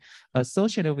discovery?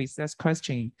 Associated with this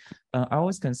question, I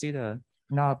always consider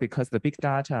now, because the big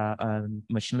data and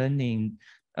machine learning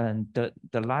and the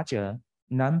larger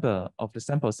number of the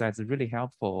sample size is really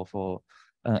helpful for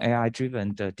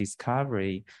AI-driven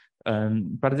discovery.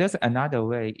 But there's another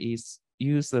way, is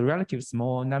use a relatively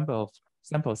small number of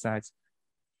sample size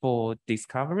for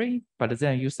discovery, but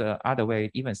then use the other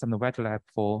way, even some wet lab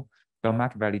for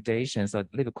biomarker validation. So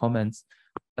leave comments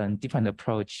and different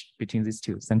approach between these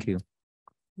two. Thank you.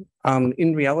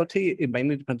 In reality, it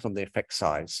mainly depends on the effect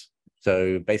size.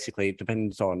 So basically, it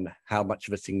depends on how much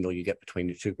of a signal you get between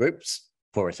the two groups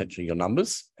for essentially your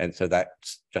numbers. And so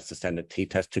that's just a standard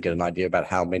t-test to get an idea about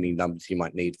how many numbers you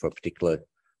might need for a particular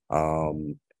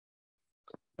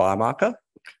biomarker.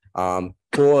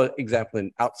 For example,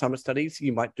 in Alzheimer's studies,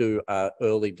 you might do an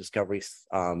early discovery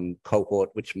cohort,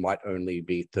 which might only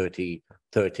be 30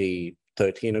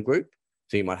 in a group.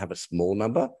 So you might have a small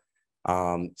number.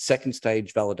 Second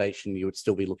stage validation, you would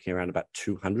still be looking around about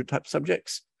 200 type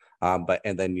subjects.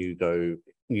 And then you go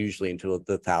usually into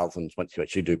the thousands once you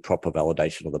actually do proper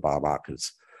validation of the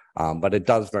biomarkers. But it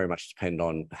does very much depend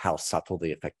on how subtle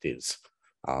the effect is.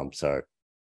 So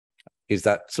is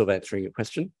that sort of answering your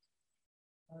question?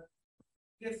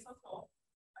 Yes, also,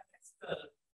 I guess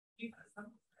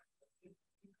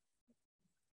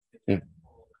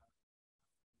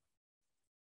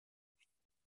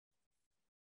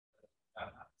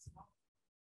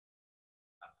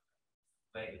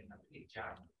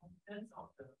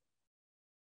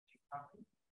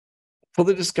For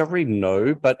the discovery,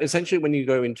 no, but essentially when you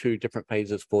go into different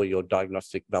phases for your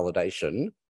diagnostic validation,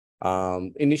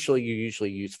 initially you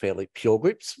usually use fairly pure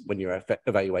groups when you're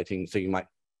evaluating. So you might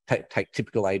take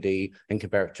typical AD and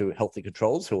compare it to healthy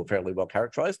controls who are fairly well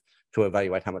characterized to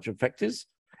evaluate how much effect is.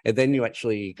 And then you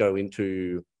actually go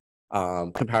into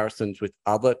comparisons with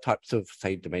other types of,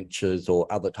 say, dementias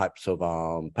or other types of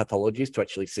pathologies to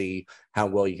actually see how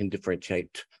well you can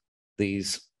differentiate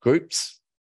these groups.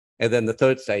 And then the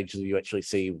third stage is you actually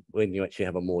see when you actually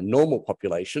have a more normal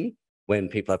population, when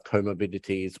people have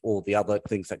comorbidities or the other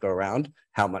things that go around,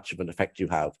 how much of an effect you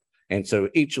have. And so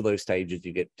each of those stages,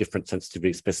 you get different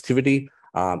sensitivity, specificity,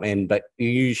 but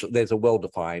usually there's a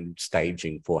well-defined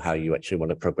staging for how you actually want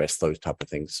to progress those type of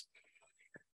things.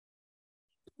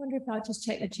 I wonder if I'll just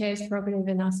check the chair's prerogative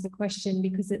and ask a question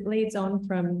because it leads on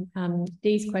from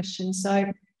Dee's question.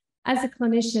 So as a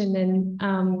clinician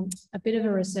and a bit of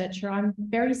a researcher, I'm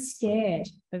very scared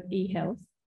of eHealth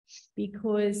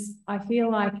because I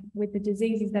feel like with the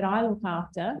diseases that I look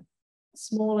after,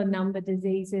 smaller number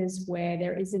diseases where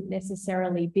there isn't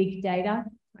necessarily big data,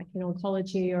 like in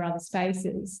oncology or other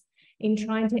spaces, in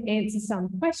trying to answer some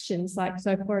questions. Like,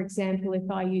 so for example, if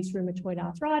I use rheumatoid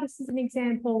arthritis as an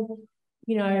example,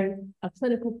 you know, a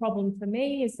clinical problem for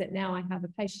me is that now I have a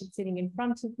patient sitting in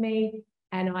front of me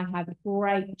and I have a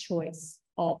great choice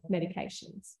of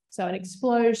medications. So an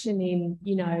explosion in,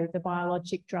 you know, the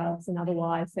biologic drugs and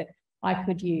otherwise that I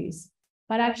could use,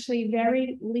 but actually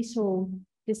very little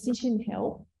decision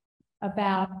help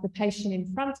about the patient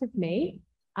in front of me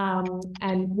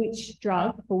and which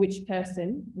drug for which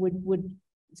person would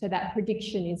so that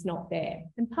prediction is not there.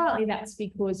 And partly that's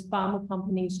because pharma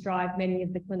companies drive many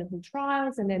of the clinical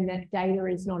trials and then that data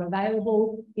is not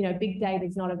available, you know, big data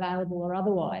is not available or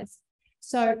otherwise.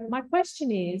 So my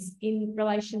question is in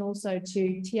relation also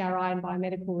to TRI and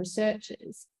biomedical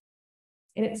researchers,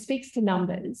 and it speaks to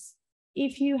numbers.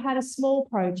 If you had a small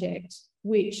project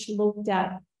which looked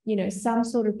at, you know, some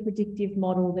sort of predictive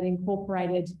model that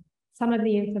incorporated some of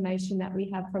the information that we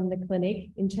have from the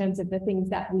clinic in terms of the things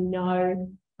that we know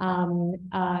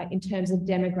in terms of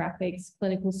demographics,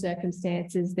 clinical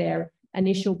circumstances, their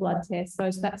initial blood tests,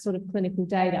 that sort of clinical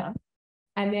data.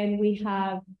 And then we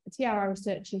have a TRI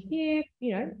researcher here,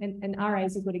 you know, and RA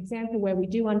is a good example where we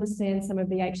do understand some of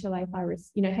the HLA high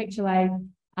risk, you know, HLA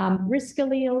risk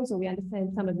alleles, or we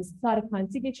understand some of the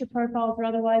cytokine signature profiles or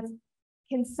otherwise.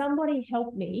 Can somebody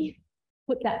help me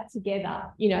put that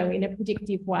together, you know, in a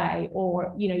predictive way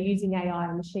or, you know, using AI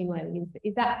and machine learning?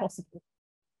 Is that possible?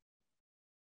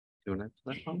 Do you want to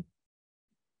answer that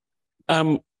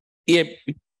one? Yeah,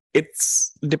 it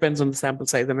depends on the sample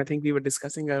size. And I think we were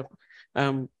discussing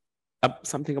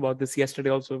something about this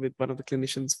yesterday also with one of the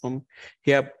clinicians from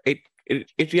here.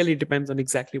 It really depends on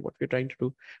exactly what we're trying to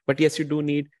do. But yes, you do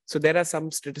need, so there are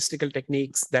some statistical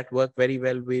techniques that work very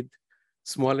well with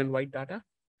small and wide data.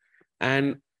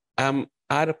 And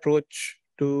our approach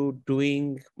to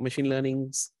doing machine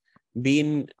learning's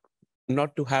been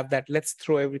not to have that, let's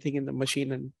throw everything in the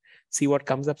machine and see what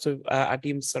comes up. So our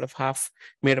team's sort of half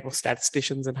made up of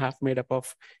statisticians and half made up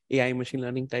of AI machine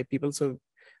learning type people. So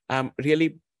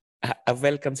really a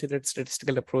well-considered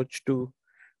statistical approach to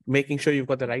making sure you've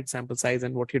got the right sample size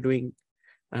and what you're doing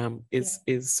is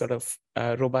sort of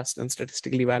robust and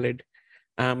statistically valid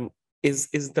is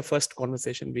the first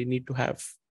conversation we need to have.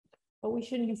 But we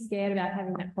shouldn't be scared about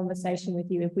having that conversation with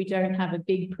you if we don't have a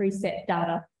big preset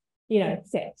data, you know,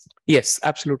 set. Yes,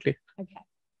 absolutely. Okay,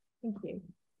 thank you.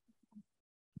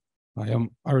 Hi, I'm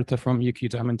Arutha from UQ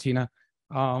Diamantina.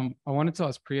 I wanted to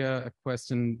ask Priya a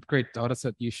question. Great data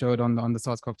set you showed on the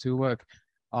SARS-CoV-2 work.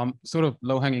 Sort of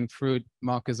low-hanging fruit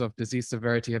markers of disease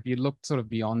severity. Have you looked sort of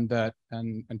beyond that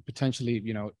and potentially,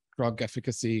 you know, drug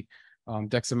efficacy?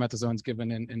 Dexamethasone's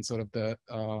given in sort of the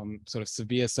sort of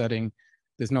severe setting.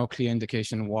 There's no clear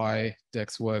indication why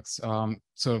Dex works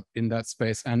sort of in that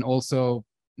space. And also,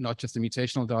 not just the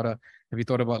mutational data. Have you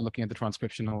thought about looking at the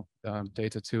transcriptional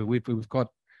data too? We've got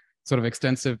sort of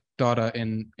extensive data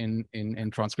in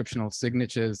transcriptional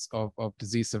signatures of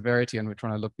disease severity, and we're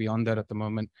trying to look beyond that at the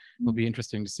moment. It'll be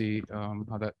interesting to see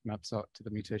how that maps out to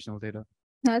the mutational data.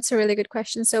 That's a really good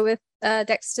question. So with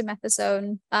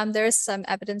dexamethasone, there is some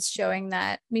evidence showing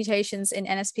that mutations in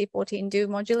NSP14 do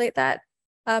modulate that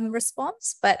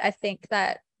response, but I think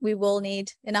that we will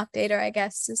need enough data, I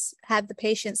guess, to have the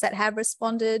patients that have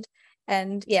responded,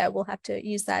 and yeah, we'll have to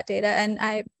use that data. And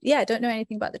I don't know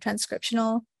anything about the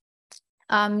transcriptional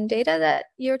data that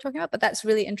you're talking about, but that's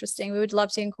really interesting. We would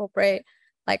love to incorporate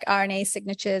like RNA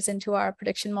signatures into our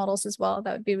prediction models as well.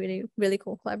 That would be really, really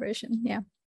cool collaboration. Yeah.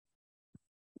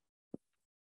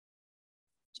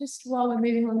 Just while we're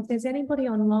moving on, if there's anybody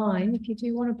online, if you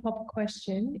do want to pop a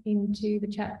question into the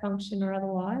chat function or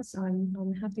otherwise,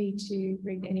 I'm happy to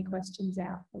read any questions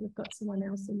out. But we've got someone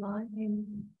else in line.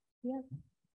 And yeah.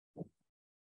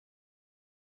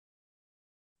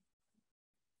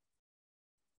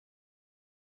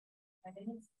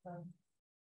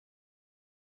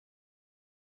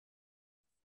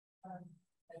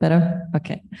 Better?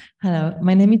 Okay. Hello,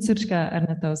 my name is Surczka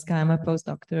Arnatowska. I'm a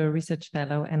postdoctoral research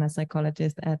fellow and a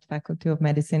psychologist at Faculty of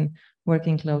Medicine,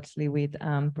 working closely with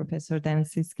Professor Dan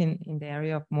Siskin in the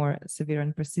area of more severe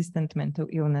and persistent mental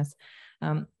illness.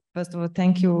 First of all,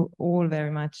 thank you all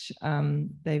very much,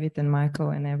 David and Michael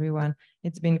and everyone.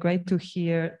 It's been great to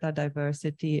hear the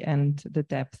diversity and the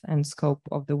depth and scope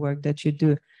of the work that you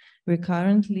do. We're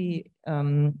currently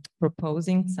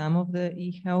proposing some of the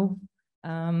eHealth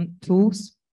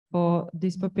tools for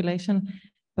this population,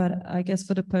 but I guess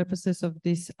for the purposes of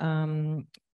this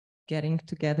getting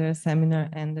together a seminar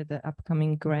and the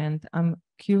upcoming grant, I'm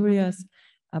curious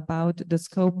about the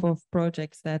scope of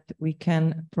projects that we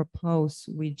can propose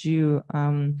with you,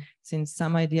 since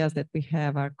some ideas that we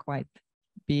have are quite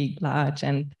big, large,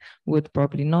 and would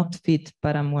probably not fit,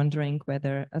 but I'm wondering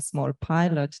whether a small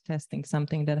pilot testing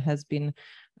something that has been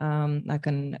like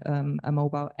a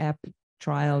mobile app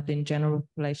trialed in general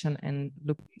population and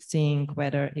seeing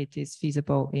whether it is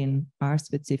feasible in our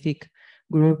specific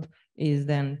group is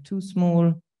then too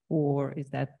small, or is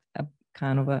that a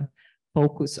kind of a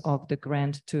focus of the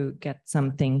grant to get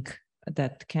something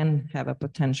that can have a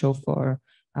potential for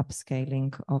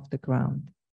upscaling of the ground?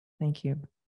 Thank you.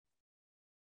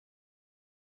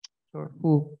 Or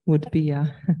who would be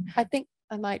I think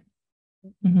I might.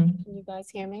 Mm-hmm. Can you guys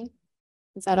hear me?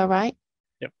 Is that all right?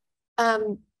 Yep.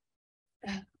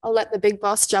 I'll let the big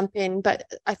boss jump in,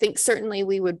 but I think certainly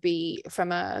we would be,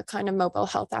 from a kind of mobile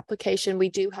health application, we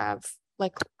do have,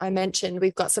 like I mentioned,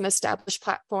 we've got some established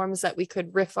platforms that we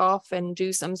could riff off and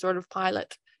do some sort of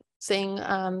pilot thing.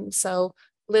 So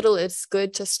little is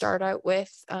good to start out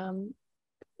with in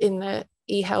the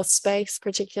eHealth space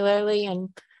particularly. And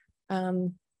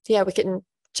yeah, we can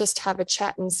just have a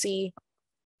chat and see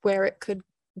where it could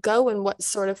go and what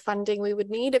sort of funding we would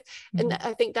need. And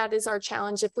I think that is our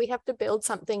challenge. If we have to build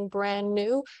something brand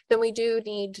new, then we do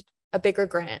need a bigger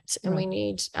grant, and we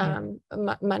need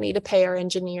money to pay our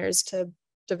engineers to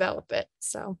develop it.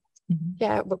 So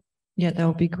yeah. Yeah, that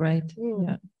would be great.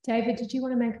 Yeah. David, did you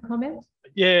want to make a comment?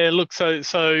 Yeah, look, so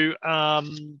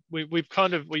we've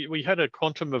kind of we had a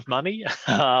quantum of money,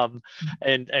 and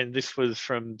this was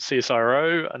from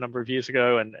CSIRO a number of years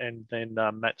ago, and then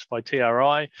matched by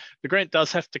TRI. The grant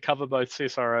does have to cover both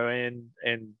CSIRO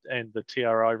and the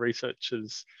TRI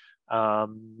researchers'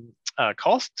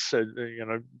 costs, you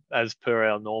know, as per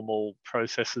our normal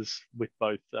processes with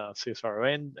both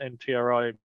CSIRO and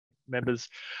TRI members.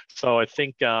 So I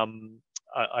think you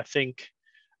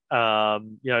know,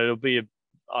 it'll be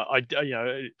you know,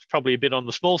 it's probably a bit on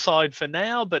the small side for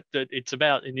now, but it's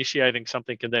about initiating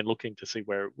something and then looking to see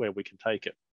where we can take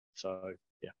it. So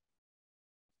yeah.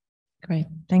 Great,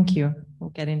 thank you. We'll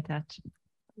get in touch.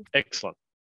 Excellent.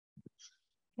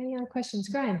 Any other questions,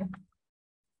 Graham?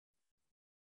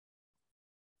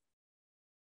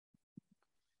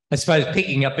 I suppose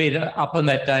picking up on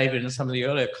that, David, and some of the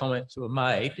earlier comments were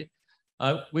made,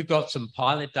 we've got some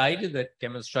pilot data that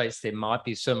demonstrates there might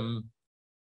be some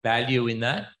value in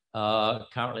that.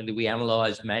 Currently, we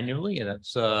analyse manually, and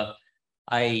it's a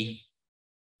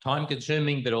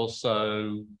time-consuming, but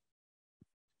also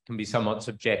can be somewhat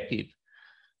subjective.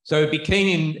 So, we'd be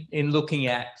keen in looking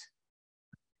at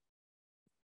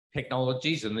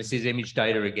technologies, and this is image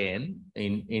data again,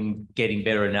 in getting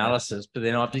better analysis, but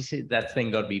then obviously that's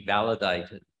then got to be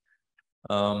validated,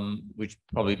 which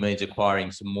probably means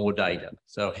acquiring some more data.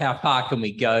 So how far can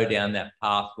we go down that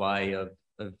pathway of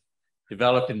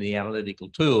developing the analytical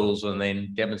tools and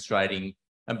then demonstrating,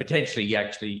 and potentially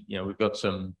actually, you know, we've got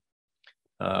some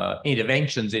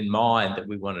interventions in mind that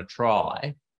we want to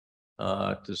try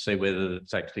to see whether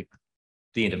it's actually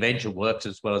the intervention works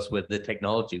as well as whether the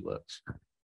technology works.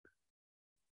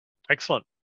 Excellent.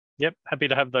 Yep, happy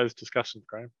to have those discussions,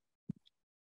 Graham.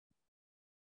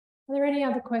 Are there any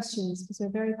other questions? Because we're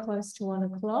very close to 1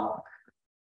 o'clock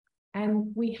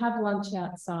and we have lunch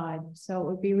outside. So it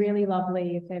would be really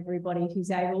lovely if everybody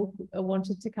who's able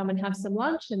wanted to come and have some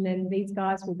lunch, and then these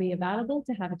guys will be available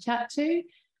to have a chat to.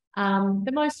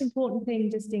 The most important thing,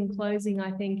 just in closing,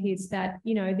 I think, is that,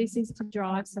 you know, this is to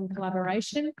drive some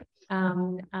collaboration,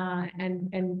 and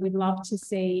we'd love to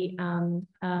see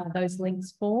those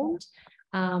links formed.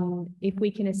 If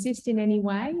we can assist in any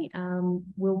way,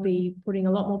 we'll be putting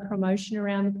a lot more promotion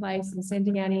around the place and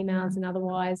sending out emails and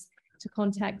otherwise to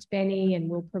contact Benny, and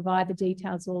we'll provide the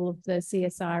details, all of the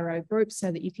CSIRO groups,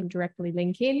 so that you can directly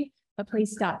link in. But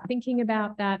please start thinking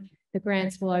about that. The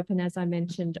grants will open, as I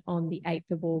mentioned, on the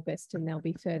 8th of August, and there'll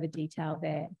be further detail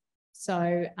there.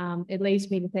 So it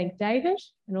leaves me to thank David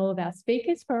and all of our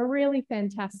speakers for a really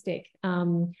fantastic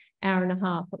hour and a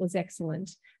half. It was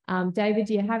excellent. David,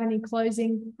 do you have any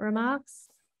closing remarks?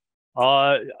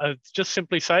 I'd just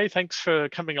simply say thanks for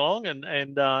coming along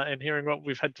and hearing what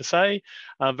we've had to say.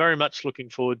 Very much looking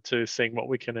forward to seeing what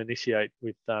we can initiate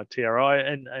with TRI,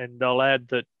 and I'll add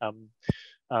that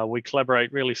we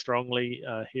collaborate really strongly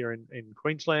here in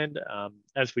Queensland,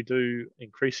 as we do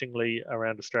increasingly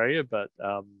around Australia, but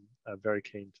very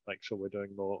keen to make sure we're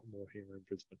doing more here in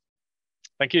Brisbane.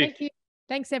 Thank you. Thank you.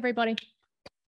 Thanks, everybody.